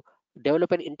trying to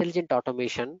develop an intelligent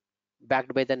automation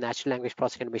backed by the natural language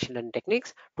processing and machine learning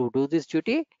techniques to do this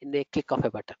duty in a click of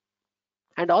a button.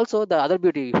 And also the other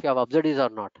beauty, if you have observed this or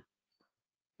not,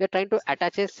 we are trying to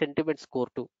attach a sentiment score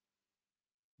to,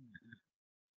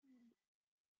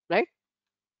 right?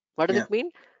 What does Yeah. it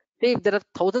mean? Say if there are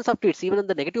thousands of tweets, even in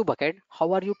the negative bucket,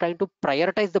 how are you trying to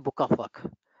prioritize the book of work?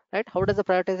 Right? How does the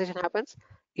prioritization happens?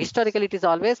 Historically, it is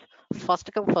always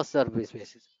first come first service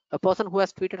basis. A person who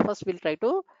has tweeted first will try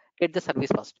to get the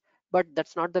service first. But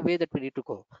that's not the way that we need to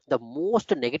go. The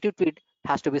most negative tweet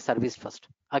has to be serviced first.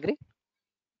 Agree?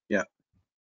 Yeah.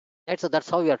 Right? So that's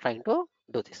how we are trying to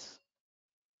do this.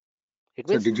 It So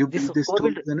means did you this build this core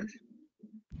will, tool, Ganesh?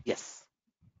 yes.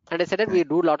 And I said that we Nice.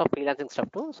 do a lot of freelancing stuff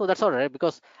too. So that's all right,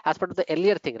 because as part of the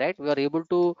earlier thing, right, we are able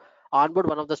to onboard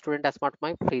one of the student as part of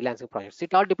my freelancing projects.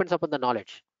 It all depends upon the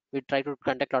knowledge. We try to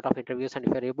conduct a lot of interviews, and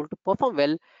if you're able to perform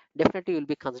well, definitely you'll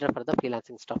be considered for the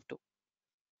freelancing stuff too.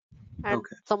 And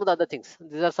Okay. some of the other things,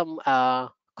 these are some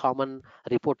common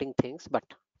reporting things, but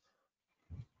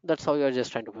that's how you're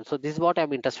just trying to. So this is what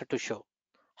I'm interested to show.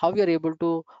 How you're able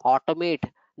to automate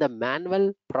the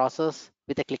manual process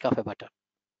with a click of a button.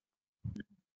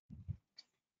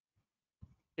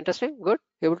 Interesting? Good?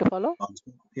 Able to follow? Sounds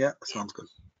good. Yeah, Yeah. sounds good.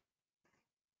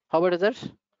 How about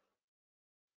others?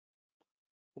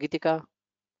 Geetika,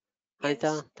 Yes.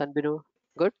 Anita, Tanbinu?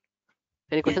 Good?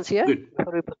 Any questions Yes. here Good.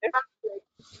 before we proceed?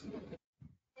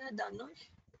 Yeah, Dhanush.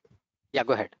 Yeah,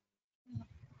 go ahead.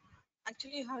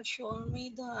 Actually, you have shown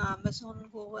me the Amazon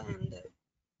Go and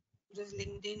this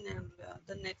LinkedIn and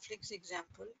the Netflix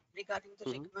example regarding the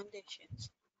Hmm.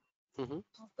 recommendations. Hmm.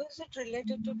 How is it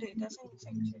related to data science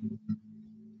actually?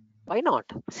 Why not?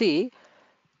 See,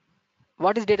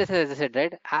 what is data science? As I said,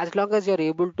 right? As long as you're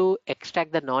able to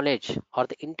extract the knowledge or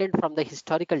the intent from the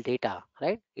historical data,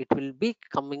 right? It will be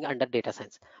coming under data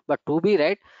science. But to be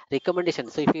right, recommendation.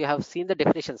 So if you have seen the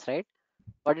definitions, right?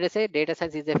 What did I say? Data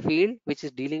science is a field which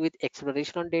is dealing with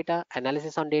exploration on data,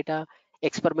 analysis on data,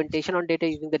 experimentation on data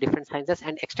using the different sciences,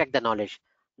 and extract the knowledge.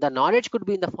 The knowledge could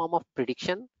be in the form of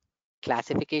prediction,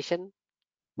 classification,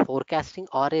 forecasting,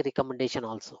 or a recommendation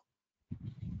also.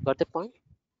 Got the point?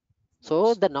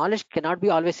 So Yes. the knowledge cannot be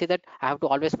always say that I have to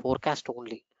always forecast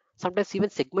only. Sometimes even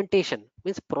segmentation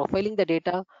means profiling the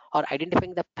data or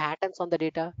identifying the patterns on the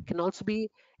data can also be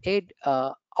a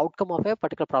outcome of a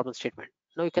particular problem statement.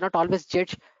 Now you cannot always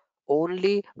judge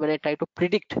only when I try to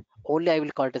predict. Only I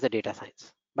will call it as a data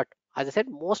science. But as I said,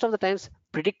 most of the times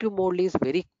predictive mode is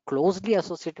very closely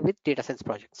associated with data science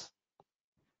projects.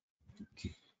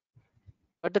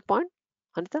 Got that point,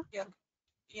 Anita? Yeah.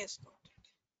 Yes. Got it.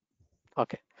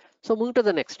 Okay. So moving to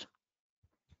the next.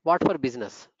 What for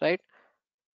business, right?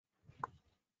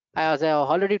 As I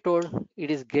already told,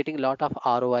 it is getting a lot of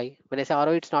ROI. When I say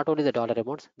ROI, it's not only the dollar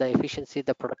amounts, the efficiency,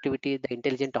 the productivity, the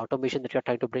intelligent automation that you're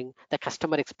trying to bring, the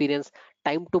customer experience,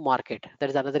 time to market. That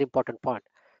is another important point.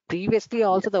 Previously, Yeah.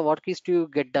 also the work is to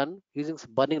get done using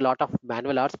burning a lot of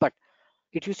manual hours, but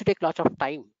it used to take lots of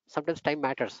time. Sometimes time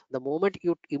matters. The moment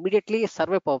you immediately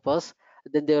serve a purpose,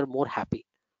 then they are more happy,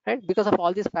 right? Because of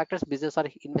all these factors, business are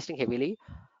investing heavily.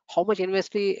 How much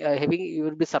investing heavy, you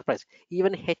will be surprised.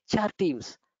 Even HR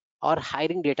teams are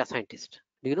hiring data scientists.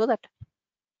 Do you know that?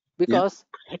 Yeah. Because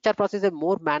HR process is a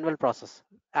more manual process.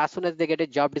 As soon as they get a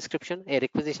job description, a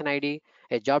requisition ID,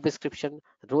 a job description,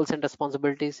 roles and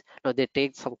responsibilities, now they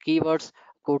take some keywords,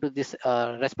 go to this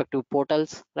respective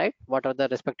portals, right? What are the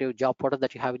respective job portals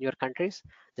that you have in your countries?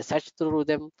 They search through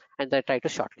them and they try to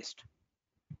shortlist.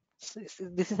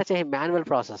 This is such a manual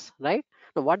process, right?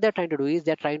 Now what they're trying to do is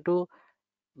they're trying to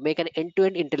make an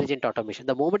end-to-end intelligent automation.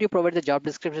 The moment you provide the job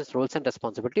descriptions, roles and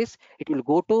responsibilities, it will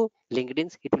go to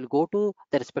LinkedIn's, it will go to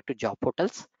the respective job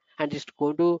portals, and it's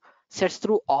going to search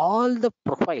through all the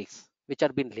profiles which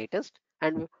are being latest,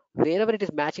 and wherever it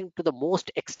is matching to the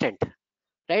most extent,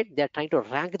 right? They're trying to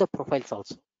rank the profiles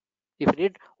also. If you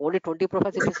need only 20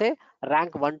 profiles, it will say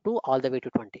rank 1 to all the way to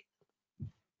 20.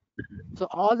 So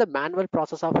all the manual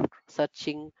process of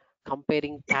searching,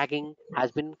 comparing, tagging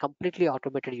has been completely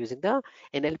automated using the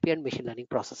NLP and machine learning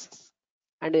processes.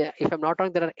 And if I'm not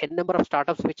wrong, there are n number of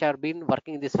startups which are been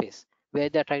working in this phase, where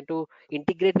they're trying to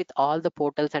integrate with all the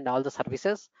portals and all the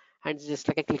services, and it's just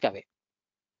like a click away.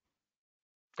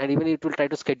 And even it will try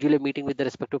to schedule a meeting with the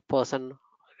respective person,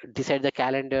 decide the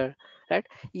calendar, right?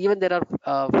 Even there are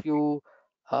a few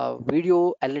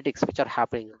video analytics which are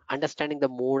happening, understanding the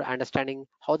mood, understanding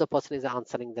how the person is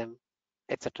answering them,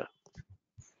 etc.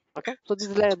 Okay, so this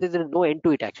is like there is no end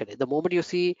to it actually. The moment you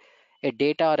see a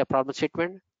data or a problem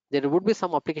statement, there would be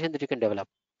some application that you can develop.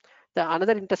 The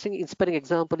another interesting, inspiring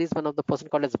example is one of the person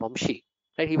called as Vamshi.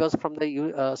 Right, he was from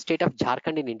the state of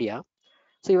Jharkhand in India.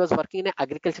 So he was working in an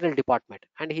agricultural department,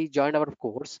 and he joined our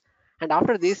course. And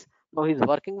after this, now he's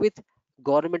working with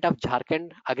government of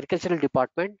Jharkhand agricultural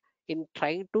department in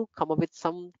trying to come up with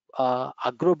some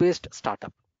agro-based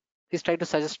startup. He's trying to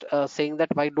suggest saying that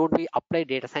why don't we apply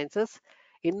data sciences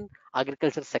in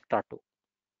agriculture sector too,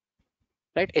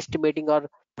 right? Estimating or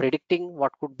predicting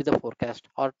what could be the forecast,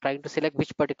 or trying to select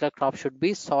which particular crop should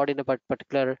be sowed in a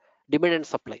particular demand and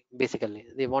supply. Basically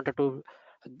they wanted to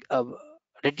uh,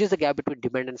 reduce the gap between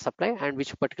demand and supply, and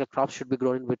which particular crops should be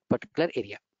grown in which particular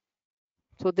area.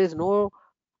 So there's no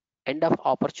end of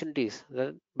opportunities,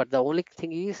 but the only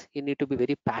thing is you need to be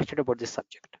very passionate about this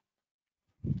subject.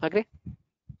 Agree?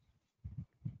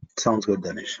 Sounds good,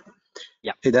 Danish.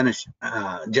 Yeah. Hey, Danish,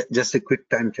 just a quick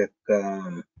time check.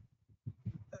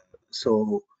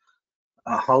 So,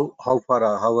 how far?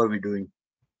 How are we doing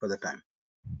for the time?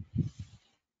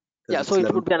 Yeah, Because so it's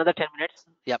it would 11. be another 10 minutes.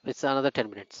 Yeah, it's another 10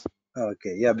 minutes.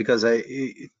 Okay, yeah, because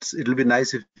it'll be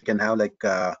nice if we can have like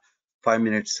 5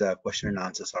 minutes question and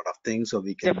answer sort of thing, so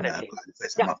we can Definitely. clarify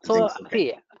some Yeah, of the so things. Okay.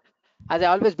 see, as I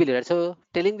always believe, right? So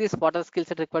telling this what are the skill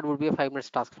set required would be a 5 minutes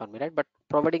task for me, right? But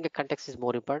providing a context is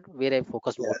more important, where I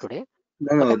focus more Yes. today.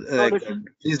 No, no. Okay, now Like, let's,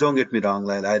 please don't get me wrong.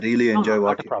 Like, I really no, no, enjoy not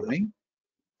what a you're problem. doing.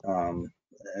 Um,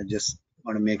 I just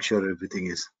want to make sure everything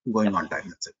is going Yep. on time.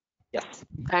 That's it. Yes.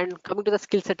 And coming to the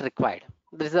skill set required,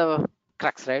 this is a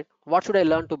crux, right? What should I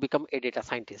learn to become a data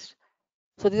scientist?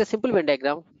 So this is a simple Venn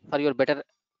diagram for your better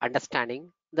understanding.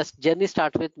 The journey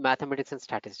starts with mathematics and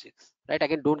statistics, right?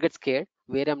 Again, don't get scared.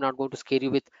 Where I'm not going to scare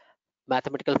you with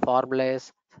mathematical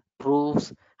formulas,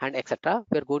 proofs, and etc.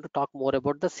 We're going to talk more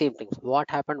about the same things.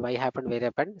 What happened, why happened, where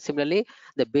happened. Similarly,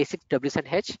 the basic W's and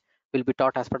H will be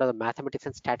taught as part of the mathematics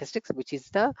and statistics, which is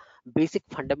the basic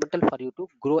fundamental for you to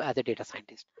grow as a data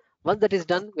scientist. Once that is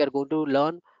done, we are going to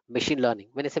learn machine learning.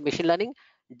 When I say machine learning,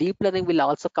 deep learning will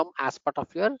also come as part of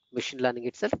your machine learning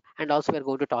itself. And also we are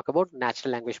going to talk about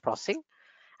natural language processing.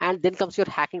 And then comes your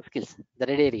hacking skills, the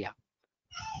red area.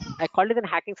 I called it an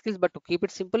hacking skills, but to keep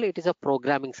it simple, it is a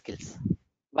programming skills.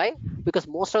 Why? Because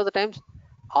most of the times,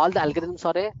 all the algorithms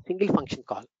are a single function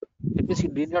call. It means you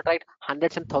need not write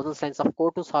hundreds and thousands lines of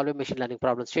code to solve a machine learning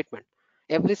problem statement.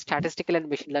 Every statistical and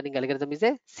machine learning algorithm is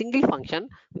a single function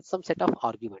with some set of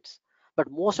arguments. But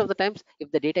most of the times,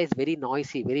 if the data is very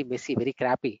noisy, very messy, very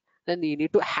crappy, then you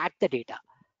need to hack the data.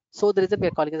 So the reason we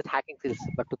are calling it hacking skills.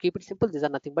 But to keep it simple, these are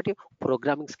nothing but your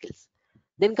programming skills.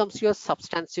 Then comes your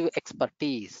substantive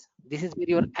expertise. This is where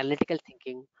your analytical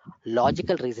thinking,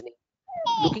 logical reasoning.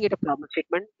 Looking at a problem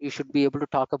statement, you should be able to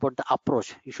talk about the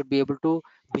approach. You should be able to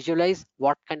visualize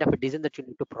what kind of a design that you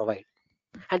need to provide.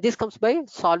 And this comes by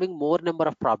solving more number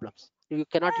of problems. You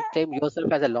cannot claim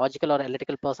yourself as a logical or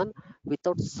analytical person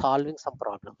without solving some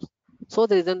problems. So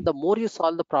the reason, the more you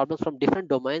solve the problems from different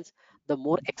domains, the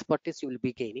more expertise you will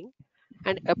be gaining.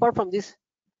 And apart from this,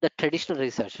 the traditional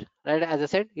research, right? As I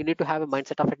said, you need to have a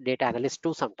mindset of a data analyst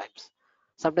too sometimes.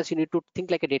 Sometimes you need to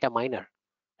think like a data miner,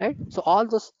 right? So all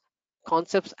those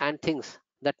concepts and things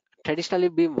that traditionally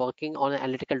been working on an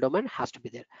analytical domain has to be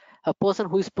there. A person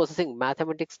who is possessing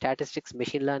mathematics, statistics,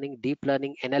 machine learning, deep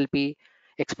learning, NLP,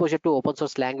 exposure to open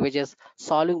source languages,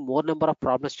 solving more number of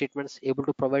problem statements, able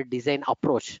to provide design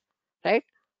approach, right?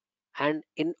 And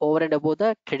in over and above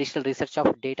the traditional research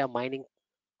of data mining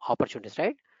opportunities,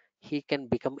 right? He can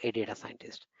become a data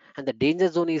scientist. And the danger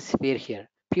zone is where here.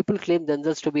 People claim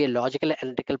themselves to be a logical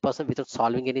analytical person without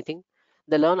solving anything.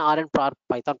 They learn R and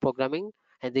Python programming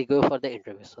and they go for the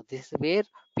interview. So this is where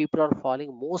people are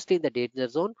falling mostly in the danger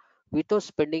zone without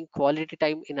spending quality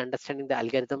time in understanding the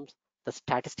algorithms, the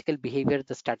statistical behavior,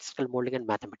 the statistical modeling and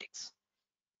mathematics.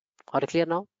 Are you clear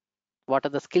now? What are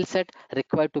the skill set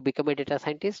required to become a data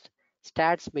scientist?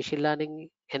 Stats, machine learning,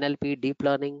 NLP, deep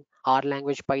learning, R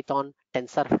language, Python,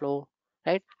 TensorFlow,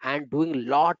 right? And doing a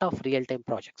lot of real-time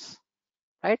projects,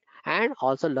 right? And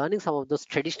also learning some of those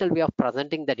traditional way of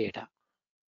presenting the data,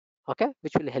 okay?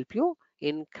 Which will help you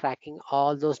in cracking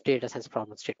all those data science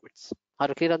problem statements. Are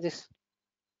you clear on this?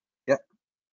 Yeah.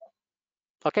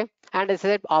 Okay. And as I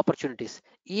said, opportunities.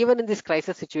 Even in this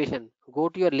crisis situation, go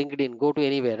to your LinkedIn, go to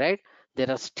anywhere, right?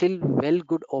 There are still well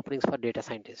good openings for data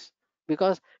scientists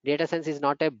because data science is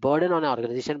not a burden on an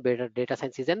organization, but data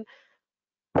science is an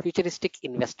futuristic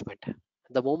investment.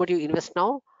 The moment you invest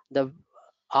now, the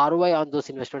ROI on those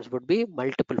investments would be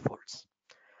multiple folds.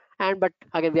 And but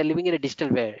again, we are living in a digital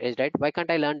age, right? Why can't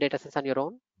I learn data science on your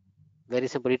own? Very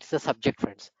simple. It's a subject,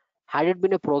 friends. Had it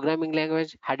been a programming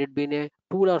language, had it been a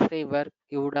tool or framework,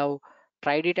 you would have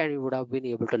tried it and you would have been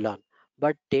able to learn.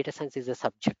 But data science is a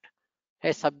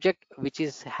subject which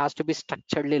is has to be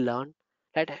structurally learned,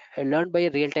 right? Learned by a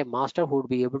real-time master who would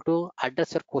be able to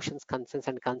address your questions,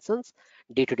 concerns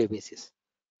day-to-day basis,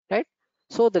 right?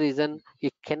 So the reason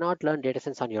you cannot learn data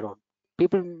science on your own.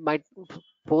 People might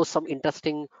post some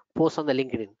interesting posts on the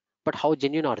LinkedIn, but how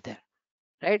genuine are they?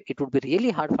 Right, it would be really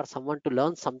hard for someone to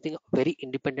learn something very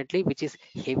independently which is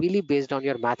heavily based on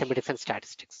your mathematics and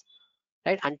statistics,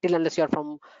 right? Until unless you are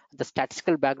from the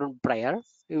statistical background prior,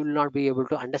 you will not be able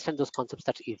to understand those concepts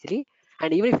that easily.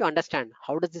 And even if you understand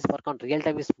how does this work on real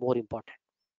time is more important,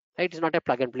 right? It's not a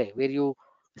plug and play where you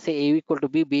say a equal to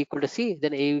b equal to c,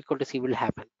 then a equal to c will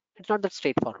happen. It's not that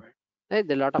straightforward, right?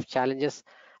 There are a lot of challenges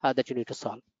that you need to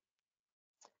solve.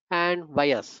 And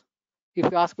why us? If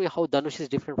you ask me how Dhanush is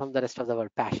different from the rest of the world,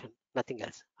 passion, nothing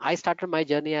else. I started my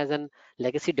journey as an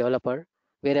legacy developer.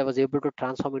 where I was able to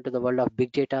transform into the world of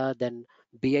big data, then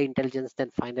BI intelligence, then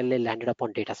finally landed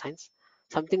upon data science,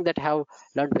 something that I have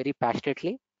learned very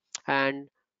passionately. And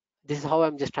this is how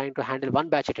I'm just trying to handle one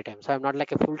batch at a time. So I'm not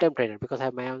like a full-time trainer because I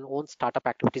have my own startup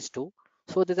activities too.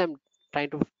 So this I'm trying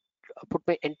to put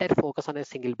my entire focus on a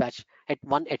single batch at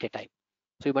a time.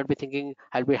 So you might be thinking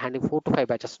I'll be handling 4 to 5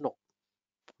 batches. No,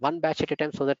 one batch at a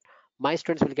time, so that my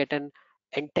students will get an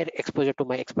entire exposure to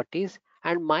my expertise.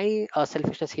 And my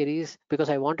selfishness here is because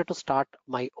I wanted to start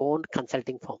my own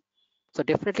consulting firm. So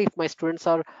definitely if my students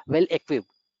are well equipped,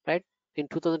 right? In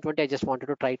 2020, I just wanted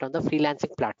to try it on the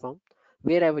freelancing platform,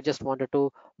 where I would just wanted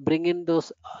to bring in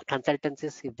those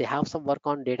consultancies. If they have some work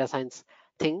on data science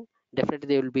thing, definitely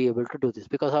they will be able to do this.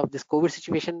 Because of this COVID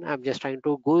situation, I'm just trying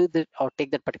to go or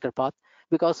take that particular path,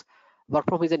 because work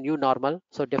from home is a new normal.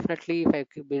 So definitely if I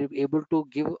could be able to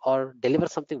give or deliver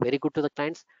something very good to the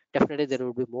clients, definitely there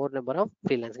will be more number of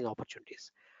freelancing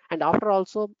opportunities. And after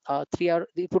also 3 hours,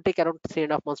 it would take around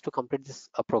 3.5 months to complete this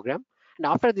program. And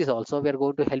after this also, we are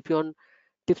going to help you on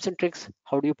tips and tricks.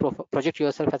 How do you project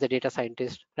yourself as a data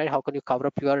scientist, right? How can you cover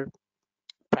up your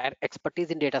prior expertise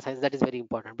in data science? That is very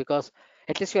important, because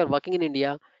at least you are working in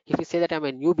India. If you say that I'm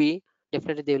a newbie,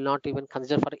 definitely they will not even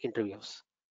consider for interviews,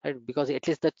 right? Because at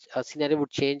least the scenario would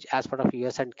change as part of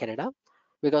US and Canada.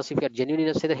 Because if you're genuine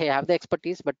enough, say that hey, I have the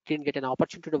expertise but didn't get an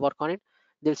opportunity to work on it,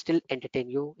 they'll still entertain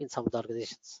you in some of the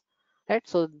organizations, right?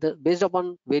 So based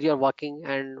upon where you're working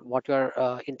and what you're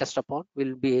interested upon,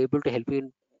 we'll be able to help you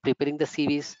in preparing the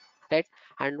CVs, right?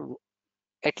 And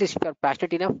at least if you're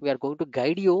passionate enough, we are going to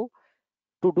guide you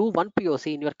to do one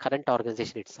POC in your current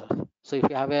organization itself. So if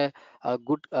you have a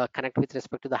good connect with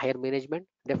respect to the higher management,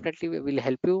 definitely we will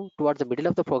help you towards the middle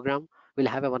of the program. We'll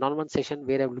have a one-on-one session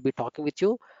where I will be talking with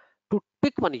you to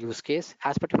pick one use case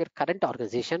as per your current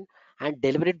organization and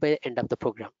deliver it by the end of the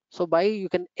program. So by you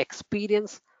can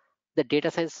experience the data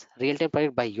science real-time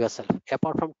project by yourself,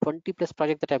 apart from 20 plus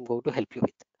project that I'm going to help you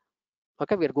with.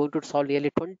 Okay, we are going to solve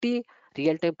nearly 20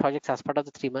 real-time projects as part of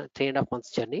the 3.5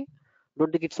 months journey.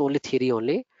 Don't think it's only theory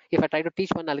only. If I try to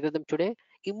teach one algorithm today,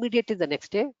 immediately the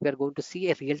next day, we are going to see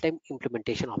a real-time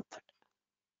implementation of that.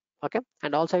 Okay,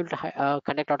 and also I will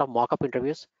conduct a lot of mock-up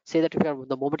interviews. Say that if you are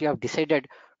the moment you have decided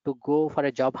to go for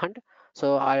a job hunt,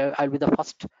 so I'll be the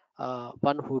first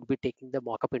one who would be taking the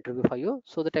mock-up interview for you,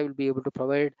 so that I will be able to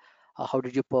provide how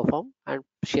did you perform and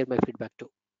share my feedback too.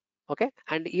 Okay,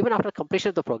 and even after completion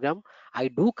of the program, I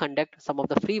do conduct some of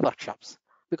the free workshops,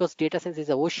 because data science is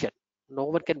an ocean. No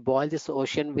one can boil this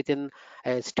ocean within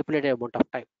a stipulated amount of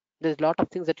time. There's a lot of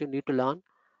things that you need to learn.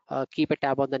 Keep a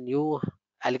tab on the new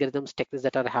algorithms techniques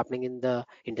that are happening in the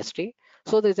industry.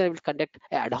 So there's I will conduct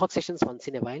ad hoc sessions once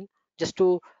in a while, just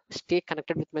to stay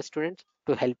connected with my students,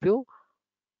 to help you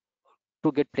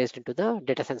to get placed into the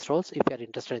data science roles if you are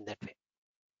interested in that way.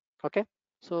 Okay,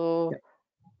 so Yeah.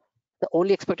 the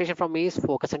only expectation from me is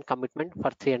focus and commitment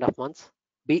for 3.5 months.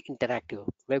 Be interactive,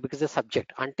 right? Because the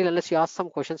subject, until unless you ask some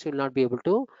questions, you will not be able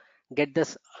to get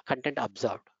this content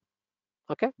observed.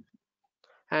 Okay,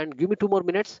 and give me 2 more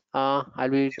minutes. I'll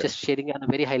be Sure. just sharing on a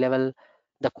very high level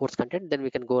the course content. Then we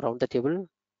can go around the table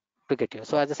to get you.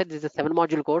 So as I said, this is a 7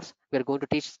 module course. We are going to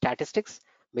teach statistics,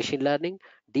 machine learning,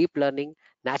 deep learning,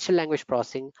 natural language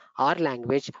processing, R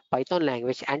language, Python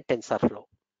language, and TensorFlow.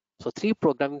 So 3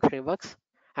 programming frameworks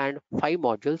and 5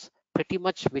 modules, pretty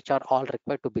much which are all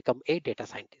required to become a data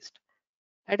scientist.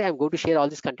 And I'm going to share all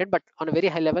this content, but on a very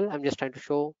high level, I'm just trying to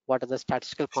show what are the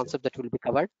statistical Sure. concepts that will be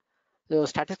covered. So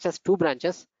statistics has 2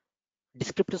 branches: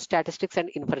 descriptive statistics and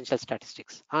inferential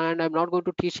statistics. And I'm not going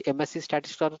to teach MSc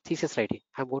statistics or thesis writing.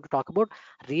 I'm going to talk about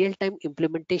real-time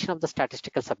implementation of the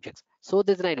statistical subjects. So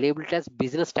this I label it as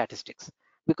business statistics,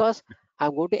 because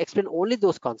I'm going to explain only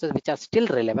those concepts which are still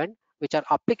relevant, which are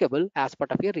applicable as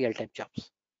part of your real-time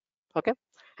jobs. Okay,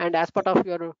 and as part of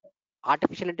your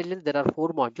artificial intelligence, there are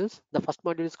 4 modules. The first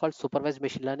module is called supervised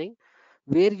machine learning,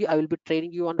 where I will be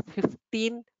training you on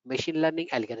 15 machine learning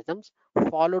algorithms,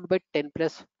 followed by 10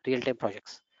 plus real-time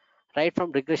projects, right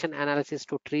from regression analysis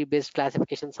to tree-based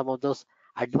classification, some of those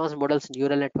advanced models,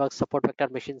 neural networks, support vector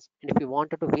machines. And if you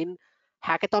wanted to win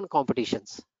hackathon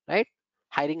competitions, right,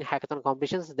 hiring hackathon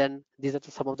competitions, then these are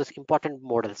some of those important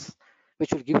models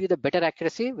which will give you the better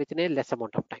accuracy within a less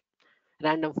amount of time.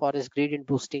 Random forest gradient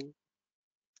boosting.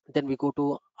 Then we go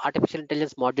to artificial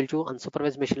intelligence module 2,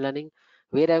 unsupervised machine learning,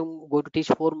 where I'm going to teach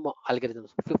 4 algorithms,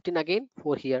 15 again,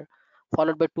 4 here,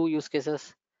 followed by 2 use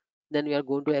cases. Then we are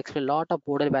going to explain a lot of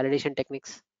model validation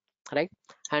techniques, right?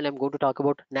 And I'm going to talk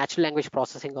about natural language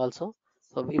processing also.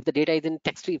 So if the data is in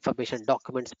text information,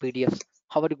 documents, PDFs,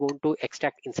 how are you going to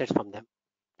extract insights from them?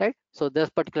 right? So this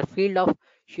particular field of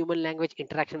human language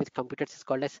interaction with computers is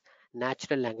called as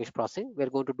natural language processing. We're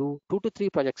going to do 2 to 3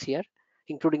 projects here,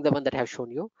 including the one that I have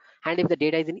shown you. And if the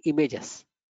data is in images,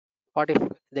 what if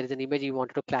there is an image you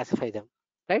wanted to classify them,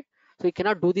 right? So you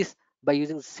cannot do this by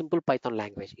using simple Python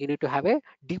language. You need to have a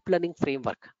deep learning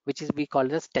framework, which is we call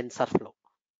it as TensorFlow,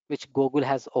 which Google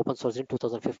has open sourced in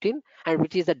 2015, and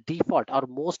which is the default or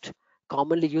most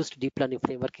commonly used deep learning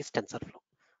framework is TensorFlow.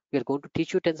 We are going to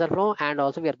teach you TensorFlow, and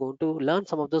also we are going to learn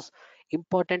some of those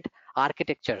important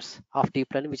architectures of deep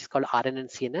learning, which is called RNN and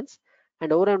CNNs.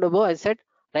 And over and above, I said,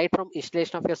 right from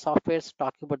installation of your softwares,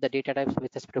 talking about the data types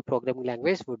with respect to programming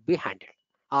language would be handled.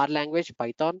 R language,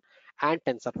 Python, and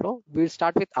TensorFlow. We'll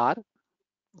start with R.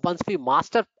 Once we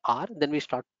master R, then we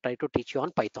try to teach you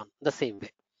on Python the same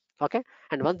way. Okay.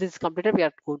 And once this is completed, we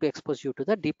are going to expose you to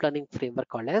the deep learning framework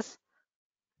called as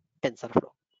TensorFlow.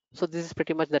 So this is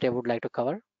pretty much that I would like to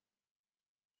cover.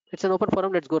 It's an open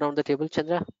forum. Let's go around the table.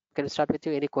 Chandra, can we start with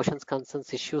you? Any questions,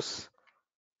 concerns, issues?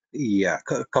 Yeah,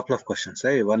 couple of questions.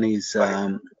 Right? One is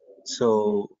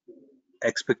so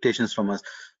expectations from us.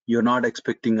 You're not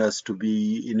expecting us to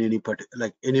be in any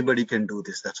like anybody can do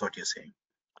this. That's what you're saying.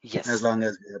 Yes. As long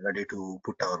as we are ready to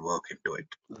put our work into it.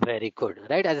 Very good.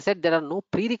 Right. As I said, there are no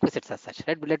prerequisites as such.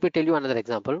 Right. But let me tell you another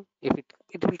example. If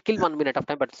it will kill 1 minute of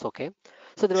time, but it's okay.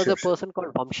 So there was Sure, a sure. person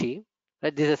called Vamshi.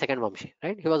 Right. This is the second Vamshi.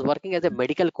 Right. He was working as a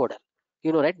medical coder.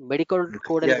 You know, right? Medical Okay.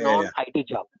 coder is Yeah, yeah, yeah. non-IT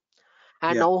job.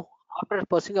 And Yeah. now after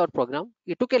pursuing our program,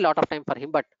 it took a lot of time for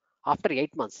him, but after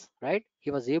 8 months, right,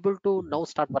 he was able to Mhm. now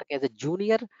start working as a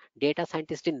junior data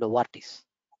scientist in Novartis.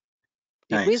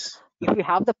 It means Nice. if you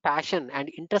have the passion and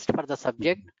interest for the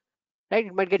subject, Mhm. right,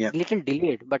 it might get Yeah, little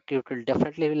delayed, but it will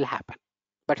definitely will happen.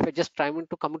 But if you're just trying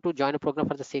to come to join a program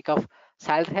for the sake of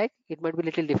salary hike, it might be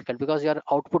little difficult because you are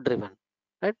output driven,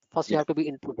 right? First you yeah. have to be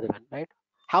input driven, right?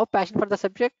 Have passion for the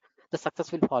subject, the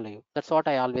success will follow you. That's what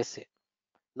I always say.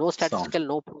 No Sounds statistical,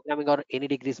 no programming or any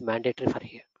degree is mandatory for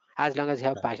here, as long as you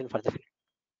have good. passion for the field.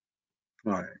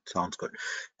 All right, sounds good.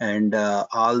 And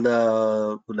all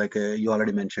the like you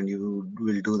already mentioned, you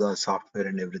will do the software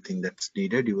and everything that's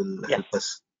needed. You will Yes. help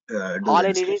us do the All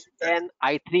I need is installation. an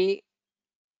i3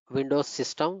 Windows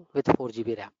system with 4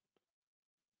 GB RAM.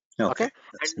 Okay, Okay.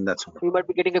 And that's you might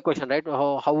be getting a question, right?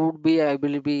 How would be I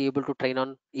will be able to train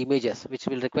on images, which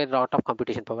will require a lot of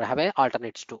computation power? Have a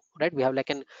alternates too, right? We have like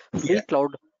a free yeah.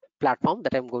 cloud platform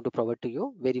that I'm going to provide to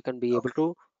you, where you can be able Okay.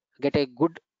 to get a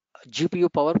good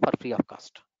GPU power for free of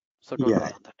cost. So don't Yeah.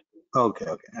 worry on that. Okay.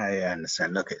 Okay. I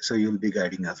understand. Okay. So you'll be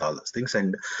guiding us all those things.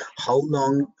 And Yeah. how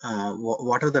long?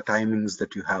 What are the timings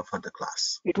that you have for the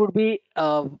class? It would be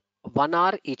 1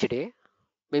 hour each day,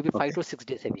 maybe five Okay. to six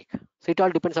days a week. So it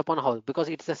all depends upon how, because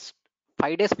it's just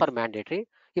 5 days for mandatory.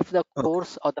 If the Okay.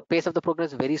 course or the pace of the program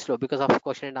is very slow because of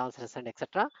question and answers and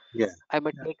etc., Yeah. I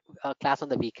might Yeah. take a class on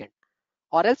the weekend.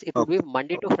 Or else it would Okay. be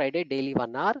Monday to Friday, daily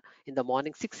 1 hour in the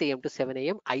morning, 6 a.m. to 7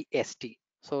 a.m. IST.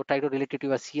 So try to relate it to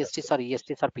your That's CSTs good. or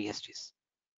ESTs or PSTs.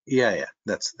 Yeah. Yeah.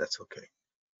 That's okay.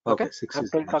 Okay. Okay. Six I'm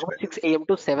is talking much about better. 6 a.m.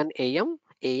 to 7 a.m.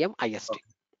 AM IST. Okay.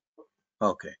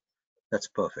 Okay. That's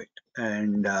perfect.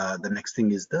 And the next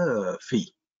thing is the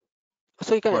fee.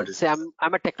 So you What can is say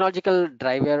I'm a technological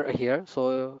driver here.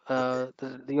 So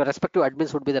okay? your respective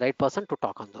admins would be the right person to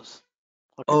talk on those.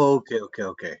 Okay. Okay, okay,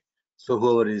 okay. So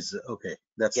whoever is okay,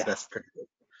 that's Yes. pretty good.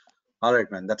 All right,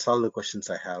 man. That's all the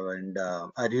questions I have, and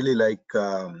I really like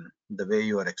the way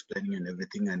you are explaining and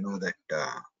everything. I know that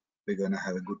we're gonna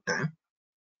have a good time,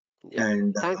 Yeah.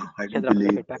 and Thanks, I do Chandra, for the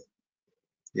believe, feedback.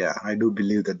 yeah, I do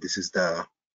believe that this is the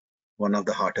one of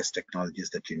the hottest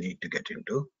technologies that you need to get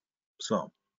into.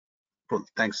 So, cool.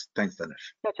 Thanks, Dhanush.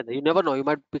 Yeah, Chandra, you never know. You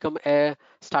might become a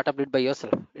startup lead by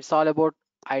yourself. It's all about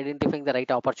identifying the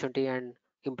right opportunity and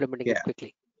implementing it Yeah,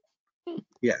 quickly.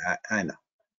 yeah, I know.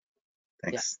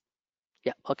 Yeah. Thanks.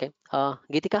 Yeah. Okay.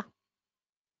 Geetika,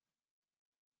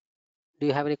 do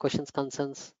you have any questions,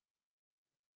 concerns?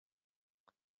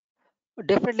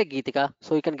 Definitely, Geetika.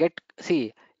 So you can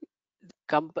see,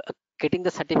 getting the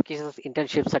certifications,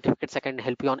 internship certificates, I can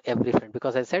help you on every front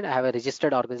because I said I have a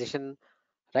registered organization,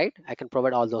 right? I can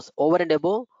provide all those over and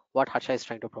above what Harsha is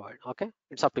trying to provide. Okay,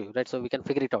 it's up to you, right? So we can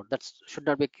figure it out. That should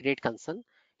not be a great concern.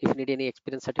 If you need any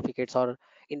experience certificates or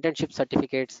internship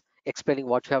certificates explaining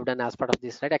what you have done as part of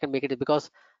this, right? I can make it because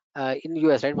in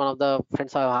US, right? One of the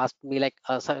friends have asked me like,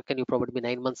 sir, can you provide me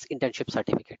 9 months internship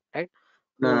certificate, right?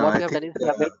 No, no, What I we have think done is we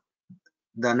have made.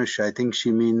 Dhanush, I think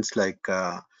she means like.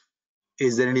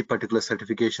 Is there any particular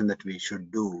certification that we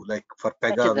should do? Like for Yeah,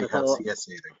 Pega, we Chandra. have So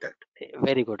CSA like that.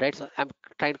 very good, right? So I'm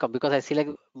trying to come because I see like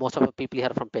most of the people here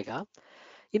from Pega.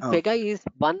 In Pega Okay. is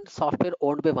one software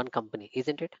owned by one company,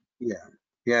 isn't it? Yeah.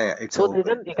 Yeah, it's So open.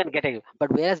 then you can get it.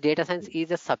 But whereas data science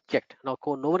is a subject, now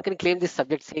no one can claim this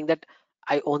subject saying that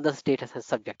I own this data science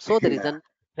subject. So there is Yeah. an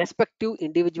respective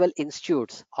individual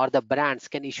institutes or the brands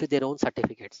can issue their own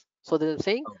certificates. So they're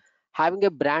saying Oh, having a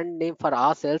brand name for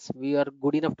ourselves, we are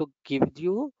good enough to give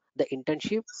you the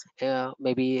internship,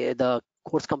 maybe the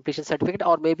course completion certificate,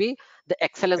 or maybe the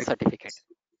excellence certificate.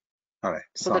 all right.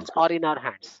 So that's Sounds good. all in our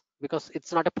hands because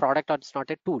it's not a product or it's not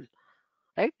a tool,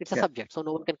 right? It's a Yeah. subject, so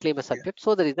no one can claim a Yeah. subject.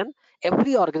 So the reason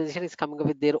every organization is coming up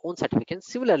with their own certificates.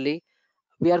 Similarly,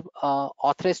 we are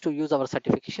authorized to use our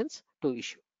certifications to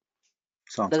issue.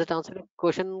 Sounds Does good. it answer your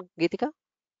question, Geetika?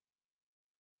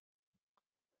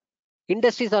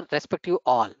 Industries are respective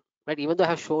all, right? Even though I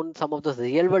have shown some of the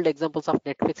real world examples of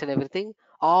Netflix and everything,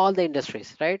 all the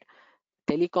industries, right?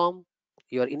 Telecom,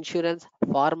 your insurance,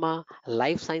 pharma,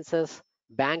 life sciences,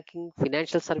 banking,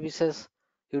 financial services,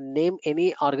 you name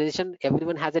any organization,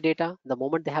 everyone has the data. The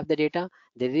moment they have the data,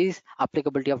 there is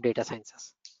applicability of data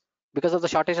sciences. Because of the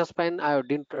shortage of time, I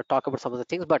didn't talk about some of the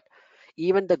things, but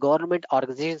even the government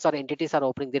organizations or entities are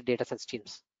opening their data science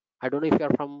teams. I don't know if you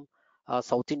are from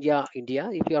South India, India.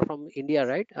 If you are from India,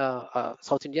 right,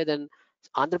 South India, then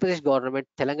Andhra Pradesh government,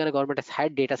 Telangana government has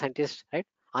had data scientists, right?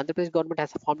 Andhra Pradesh government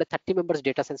has formed a 30 members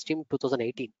data science team in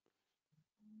 2018,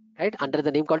 right, under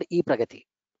the name called E-Pragati.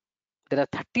 There are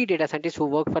 30 data scientists who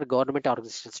work for government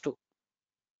organizations too.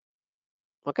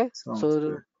 Okay, Sounds so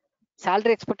good.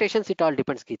 salary expectations, it all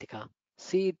depends, Geetika.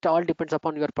 See, it all depends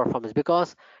upon your performance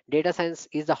because data science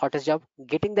is the hottest job.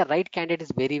 Getting the right candidate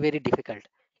is very, very difficult.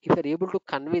 If you're able to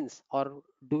convince or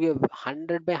do a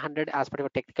 100 by 100 as part of a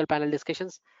technical panel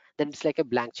discussions, then it's like a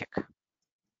blank check.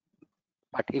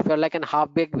 But if you're like an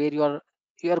half baked where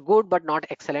you're good but not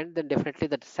excellent, then definitely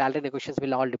the salary negotiations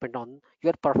will all depend on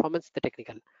your performance, the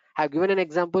technical. I've given an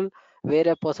example where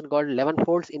a person got 11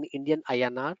 folds in Indian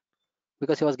INR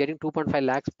because he was getting 2.5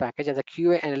 lakhs package as a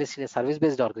QA analyst in a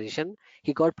service-based organization.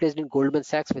 He got placed in Goldman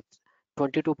Sachs with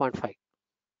 22.5.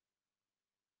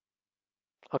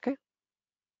 Okay,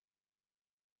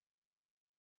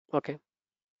 okay.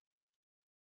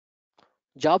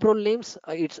 Job role names,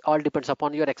 it's all depends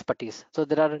upon your expertise. So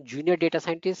there are junior data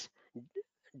scientist,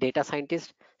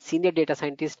 senior data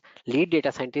scientist, lead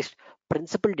data scientist,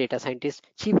 principal data scientist,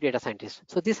 chief data scientist.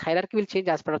 So this hierarchy will change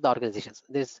as per of the organizations.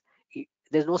 There's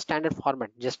no standard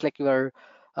format, just like your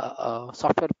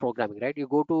software programming, right? You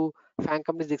go to FANG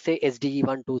companies, they say SDE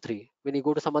 1, 2, 3. When you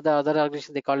go to some other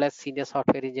organizations, they call as senior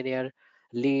software engineer,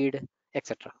 lead,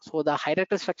 etc. So the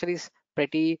hierarchical structure is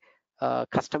pretty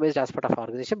customized as part of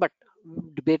organization, but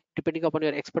depending upon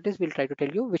your expertise, we'll try to tell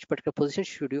you which particular position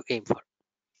should you aim for.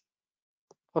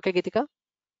 Okay, Geetika?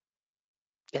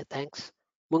 Yeah, thanks.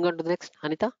 Moving on to the next,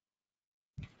 Anita.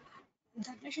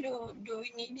 Dhanush, do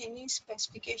we need any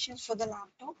specifications for the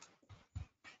laptop?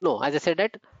 No, as I said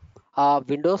that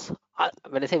Windows,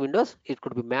 when I say Windows, it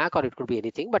could be Mac or it could be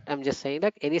anything, but I'm just saying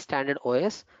that any standard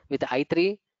OS with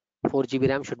i3, 4 GB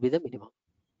RAM should be the minimum.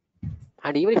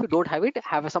 And even if you don't have it,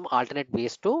 have some alternate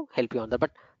ways to help you on that.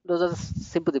 But those are the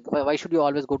simple things. Why should you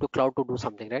always go to cloud to do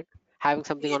something, right? Having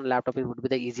something Ye- on a laptop it would be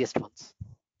the easiest ones,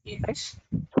 right? Yes.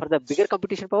 For the bigger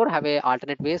computation power, have a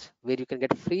alternate ways where you can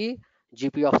get free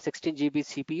GPU of 16 GB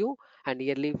CPU and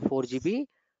nearly 4 GB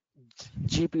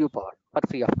GPU power for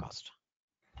free of cost.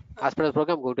 As per the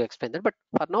program, I'm going to explain that. But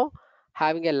for now,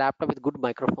 having a laptop with good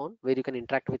microphone where you can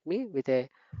interact with me with a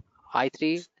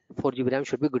i3 4 GB RAM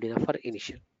should be good enough for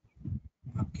initial.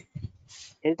 Okay.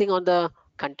 Anything on the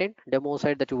content demo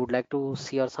side that you would like to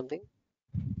see or something?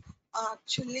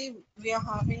 Actually, we are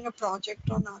having a project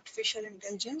on artificial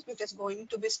intelligence which is going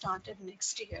to be started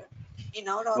next year in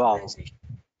our Wow. organization.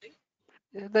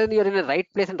 Then you're in the right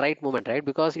place and right moment, right?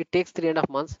 Because it takes 3.5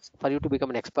 months for you to become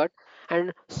an expert,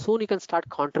 and soon you can start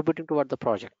contributing toward the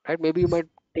project, right? Maybe you might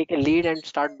take a lead and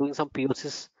start doing some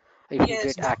POCs if you Yes,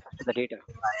 get that's access to the the data.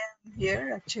 reason why I'm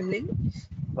here actually.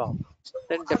 Wow. So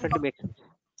Then I'm definitely makes sense.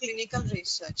 clinical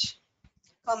research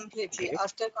completely. Great.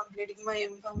 After completing my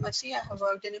pharmacy, I have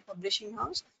worked in a publishing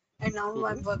house and now Mm-hmm.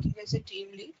 I'm working as a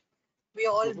team lead. We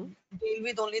all Mm-hmm. deal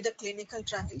with only the clinical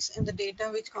trials and the data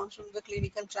which comes from the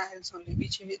clinical trials only,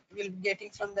 which we will be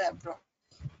getting from the abroad.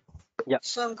 Yeah.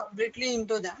 So I'm completely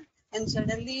into that. And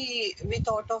suddenly we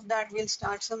thought of that we'll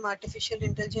start some artificial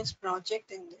intelligence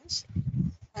project in this.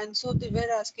 And so they were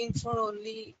asking for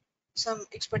only some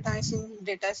expertise in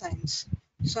data science.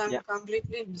 So I'm Yeah.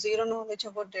 completely zero knowledge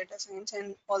about data science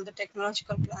and all the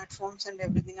technological platforms and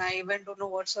everything. I even don't know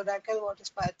what's Oracle, what is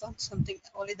Python, something,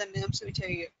 only the names which I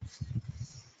hear.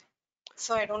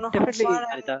 So I don't know how far Definitely,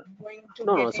 I'm Anita. going to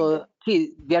No, no. get into. So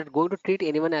see, we are going to treat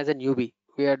anyone as a newbie.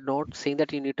 We are not saying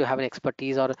that you need to have an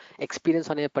expertise or experience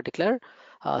on a particular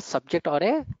subject or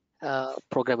a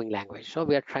programming language. So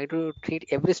we are trying to treat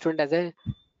every student as a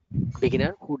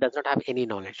beginner who does not have any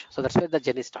knowledge. So that's where the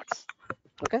journey starts.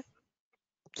 Okay.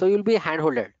 So you'll be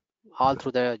handholded all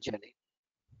through the journey.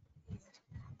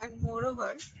 And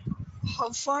moreover,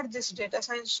 how far this data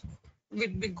science will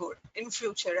be good in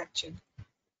future actually.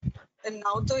 And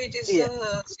now though it is See,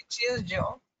 a 6 years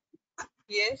job,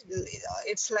 yes,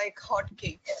 it's like hot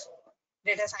cake,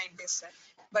 data scientist.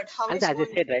 But how and it's as I going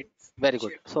to said, be right, in very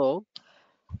good. future? So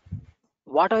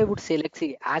what I would say, like,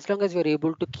 see, as long as you're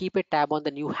able to keep a tab on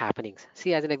the new happenings.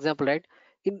 See, as an example, right,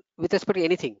 in with respect to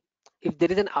anything, if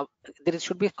there is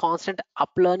should be a constant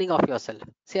uplearning of yourself.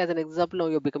 See, as an example, now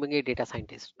you're becoming a data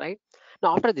scientist, right?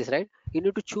 Now after this, right, you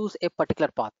need to choose a particular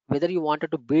path, whether you wanted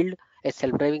to build a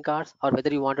self-driving cars or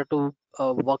whether you wanted to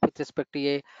work with respect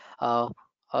to uh,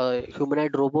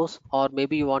 humanoid robots, or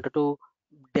maybe you wanted to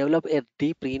develop a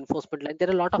deep reinforcement line. There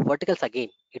are a lot of verticals again.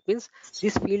 It means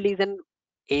this field is an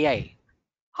AI.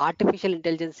 Artificial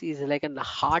intelligence is like the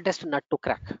hardest nut to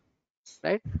crack,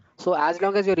 right? So as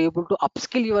long as you're able to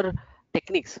upskill your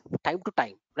techniques time to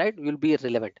time, right, you'll be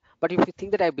relevant. But if you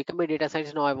think that I become a data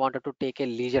scientist now, I wanted to take a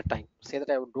leisure time, say that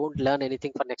I don't learn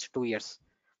anything for next 2 years,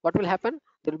 what will happen?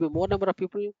 There will be more number of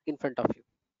people in front of you,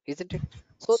 isn't it?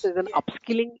 So there's an Yeah.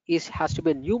 upskilling is has to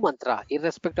be a new mantra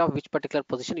irrespective of which particular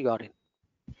position you are in.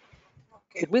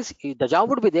 Okay. It means the job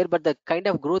would be there, but the kind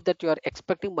of growth that you are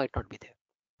expecting might not be there.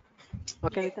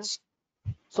 Okay, Anita? Yes.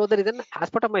 So there is an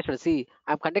aspect of my study. See,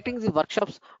 I'm conducting these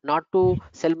workshops not to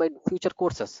sell my future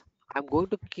courses. I'm going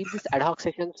to keep these ad hoc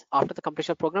sessions after the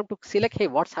completion of program to see like, hey,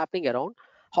 what's happening around?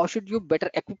 How should you better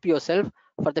equip yourself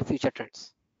for the future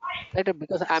trends? Right?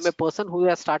 Because I'm a person who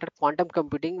has started quantum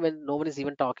computing when no one is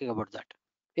even talking about that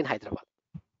in Hyderabad.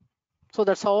 So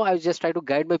that's how I just try to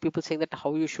guide my people, saying that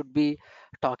how you should be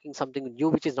talking something new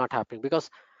which is not happening, because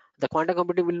the quantum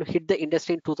computing will hit the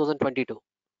industry in 2022,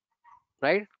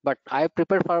 right? But I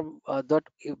prepared for that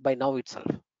by now itself.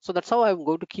 So that's how I'm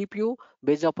going to keep you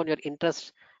based upon your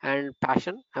interest and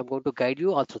passion. I'm going to guide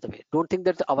you all through the way. Don't think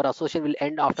that our association will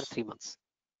end after 3 months.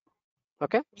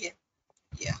 Okay. Yeah.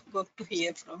 Yeah. Good to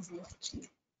hear from you actually.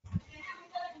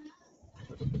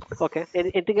 Okay.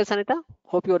 Anything else, Anita?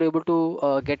 Hope you are able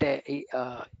to get a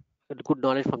good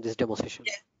knowledge from this demo session.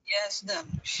 Yeah. Yes,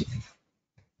 Dhanush. It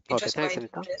Okay. was Thanks, quite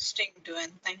Anita. interesting too,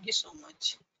 and thank you so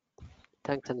much.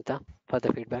 Thanks, Anita, for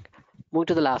the feedback. Moving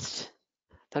to the last.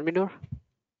 Tanvinur?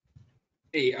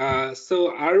 Hey,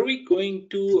 so are we going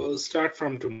to start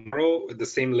from tomorrow with the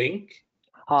same link?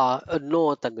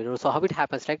 No, Tanvir. So how it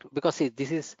happens, right? Because see,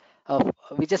 this is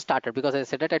we just started, because I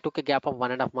said that I took a gap of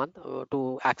 1.5 month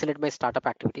to accelerate my startup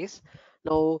activities.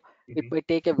 Now it Mhm. might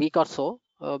take a week or so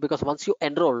because once you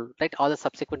enroll, right, all the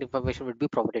subsequent information will be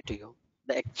provided to you.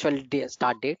 The actual day,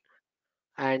 start date,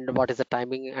 and what is the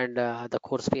timing, and the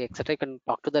course fee, etc. You can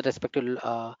talk to the respective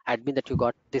admin that you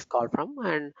got this call from,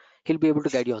 and he'll be able to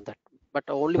guide you on that. But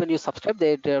only when you subscribe,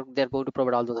 they're going to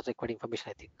provide all those required information,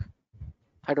 I think.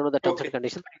 I don't know the terms and Okay.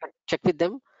 conditions, but you can check with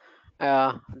them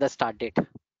the start date.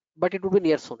 But it would be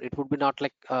near soon. It would be not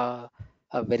like a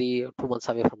very 2 months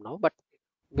away from now. But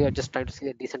we are just trying to see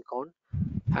a decent count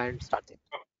and start it.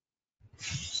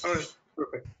 All right.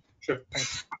 Perfect. Sure.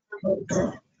 Thanks.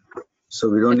 So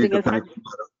we don't need Anything to else, connect friends?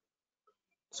 tomorrow.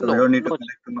 So we No, don't need to no.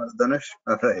 connect tomorrow, Dhanush.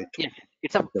 All right. Yes,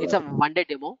 Okay, it's a 1 day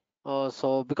demo.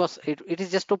 So because it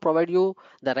is just to provide you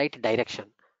the right direction,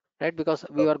 right? Because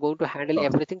we okay. are going to handle Okay.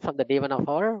 everything from the day one of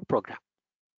our program.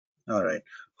 All right.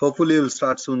 Hopefully you'll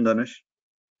start soon, Dhanush.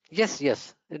 Yes,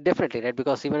 yes, definitely, right?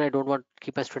 Because even I don't want to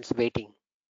keep my students waiting.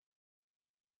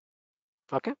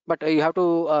 Okay, but you have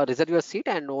to reserve your seat,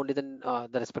 and only then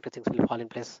the respective things will fall in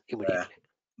place Yeah. immediately.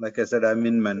 Like I said, I'm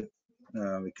in man.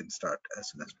 We can start as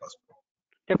soon as possible.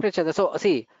 Definitely, Chandra. So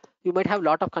see, you might have a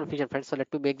lot of confusion, friends. So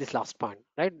let me make this last point,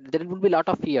 right? There will be a lot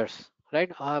of fears, right?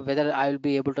 Whether I will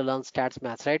be able to learn stats,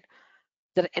 maths, right?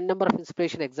 There are a number of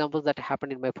inspiration examples that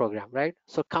happened in my program, right?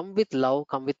 So come with love,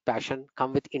 come with passion,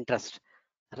 come with interest.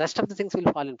 Rest of the things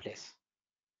will fall in place,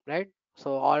 right?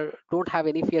 So or don't have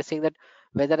any fear saying that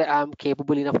whether I'm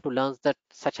capable enough to learn that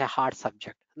such a hard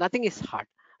subject. Nothing is hard,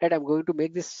 right? I'm going to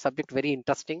make this subject very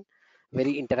interesting,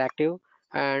 very interactive,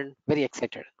 and very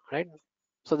excited, right?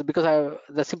 So because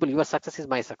the simple, your success is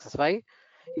my success. Why?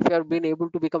 If you are being able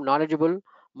to become knowledgeable,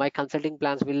 my consulting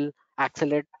plans will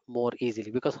accelerate more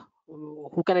easily, because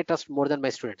who can I trust more than my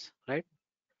students, right?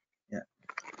 Yeah.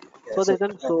 Yeah. So So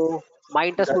then, so my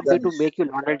interest would be to Dhanush. make you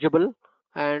knowledgeable,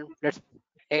 and let's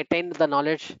attain the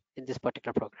knowledge in this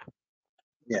particular program.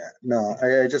 Yeah. No,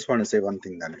 I just want to say one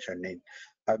thing, Dhanush. I mean,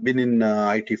 I've been in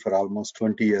IT for almost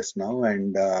 20 years now,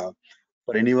 and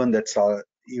for anyone that's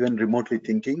even remotely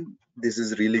thinking, this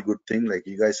is really good thing. Like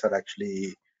you guys are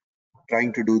actually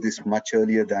trying to do this much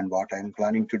earlier than what I'm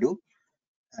planning to do.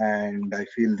 And I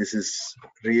feel this is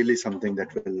really something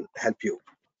that will help you.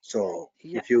 So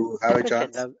Yeah, if you have a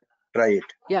definitely. chance, try it.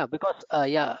 Yeah, because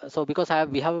so because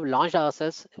we have launched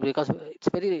ourselves because it's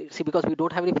very see because we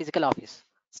don't have any physical office.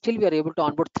 Still, we are able to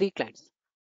onboard 3 clients,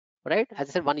 right? As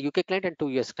I said, 1 UK client and 2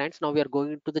 US clients. Now we are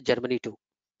going to the Germany too,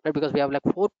 right? Because we have like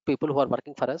 4 people who are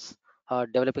working for us,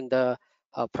 developing the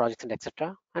projects and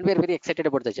etc. And we are very excited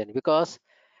about the journey because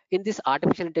in this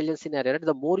artificial intelligence scenario, right,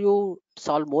 the more you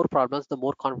solve more problems, the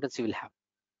more confidence you will have.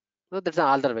 No, that's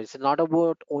another way. It's not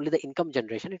about only the income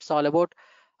generation. It's all about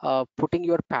putting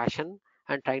your passion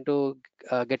and trying to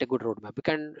get a good roadmap.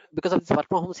 Because of this work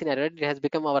from home scenario, it has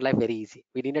become our life very easy.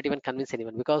 We need not even convince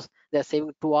anyone because they're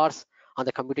saving 2 hours on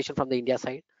the computation from the India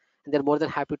side, and they're more than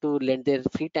happy to lend their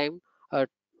free time uh,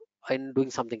 in doing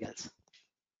something else.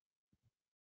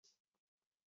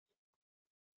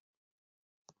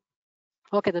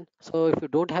 Okay then. So if you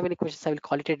don't have any questions, I will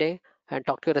call it a day and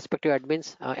talk to your respective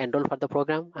admins, enroll for the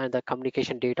program, and the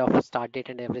communication date of start date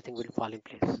and everything will fall in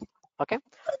place. Okay.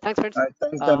 Thanks, friends. All right,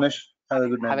 thanks, Uh, Danish. Have a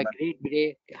good have night, a man. great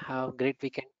day. Have a great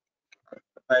weekend.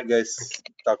 All right, guys.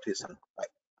 Talk to you soon.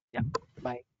 Bye. Yeah.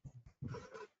 Bye.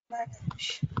 Bye.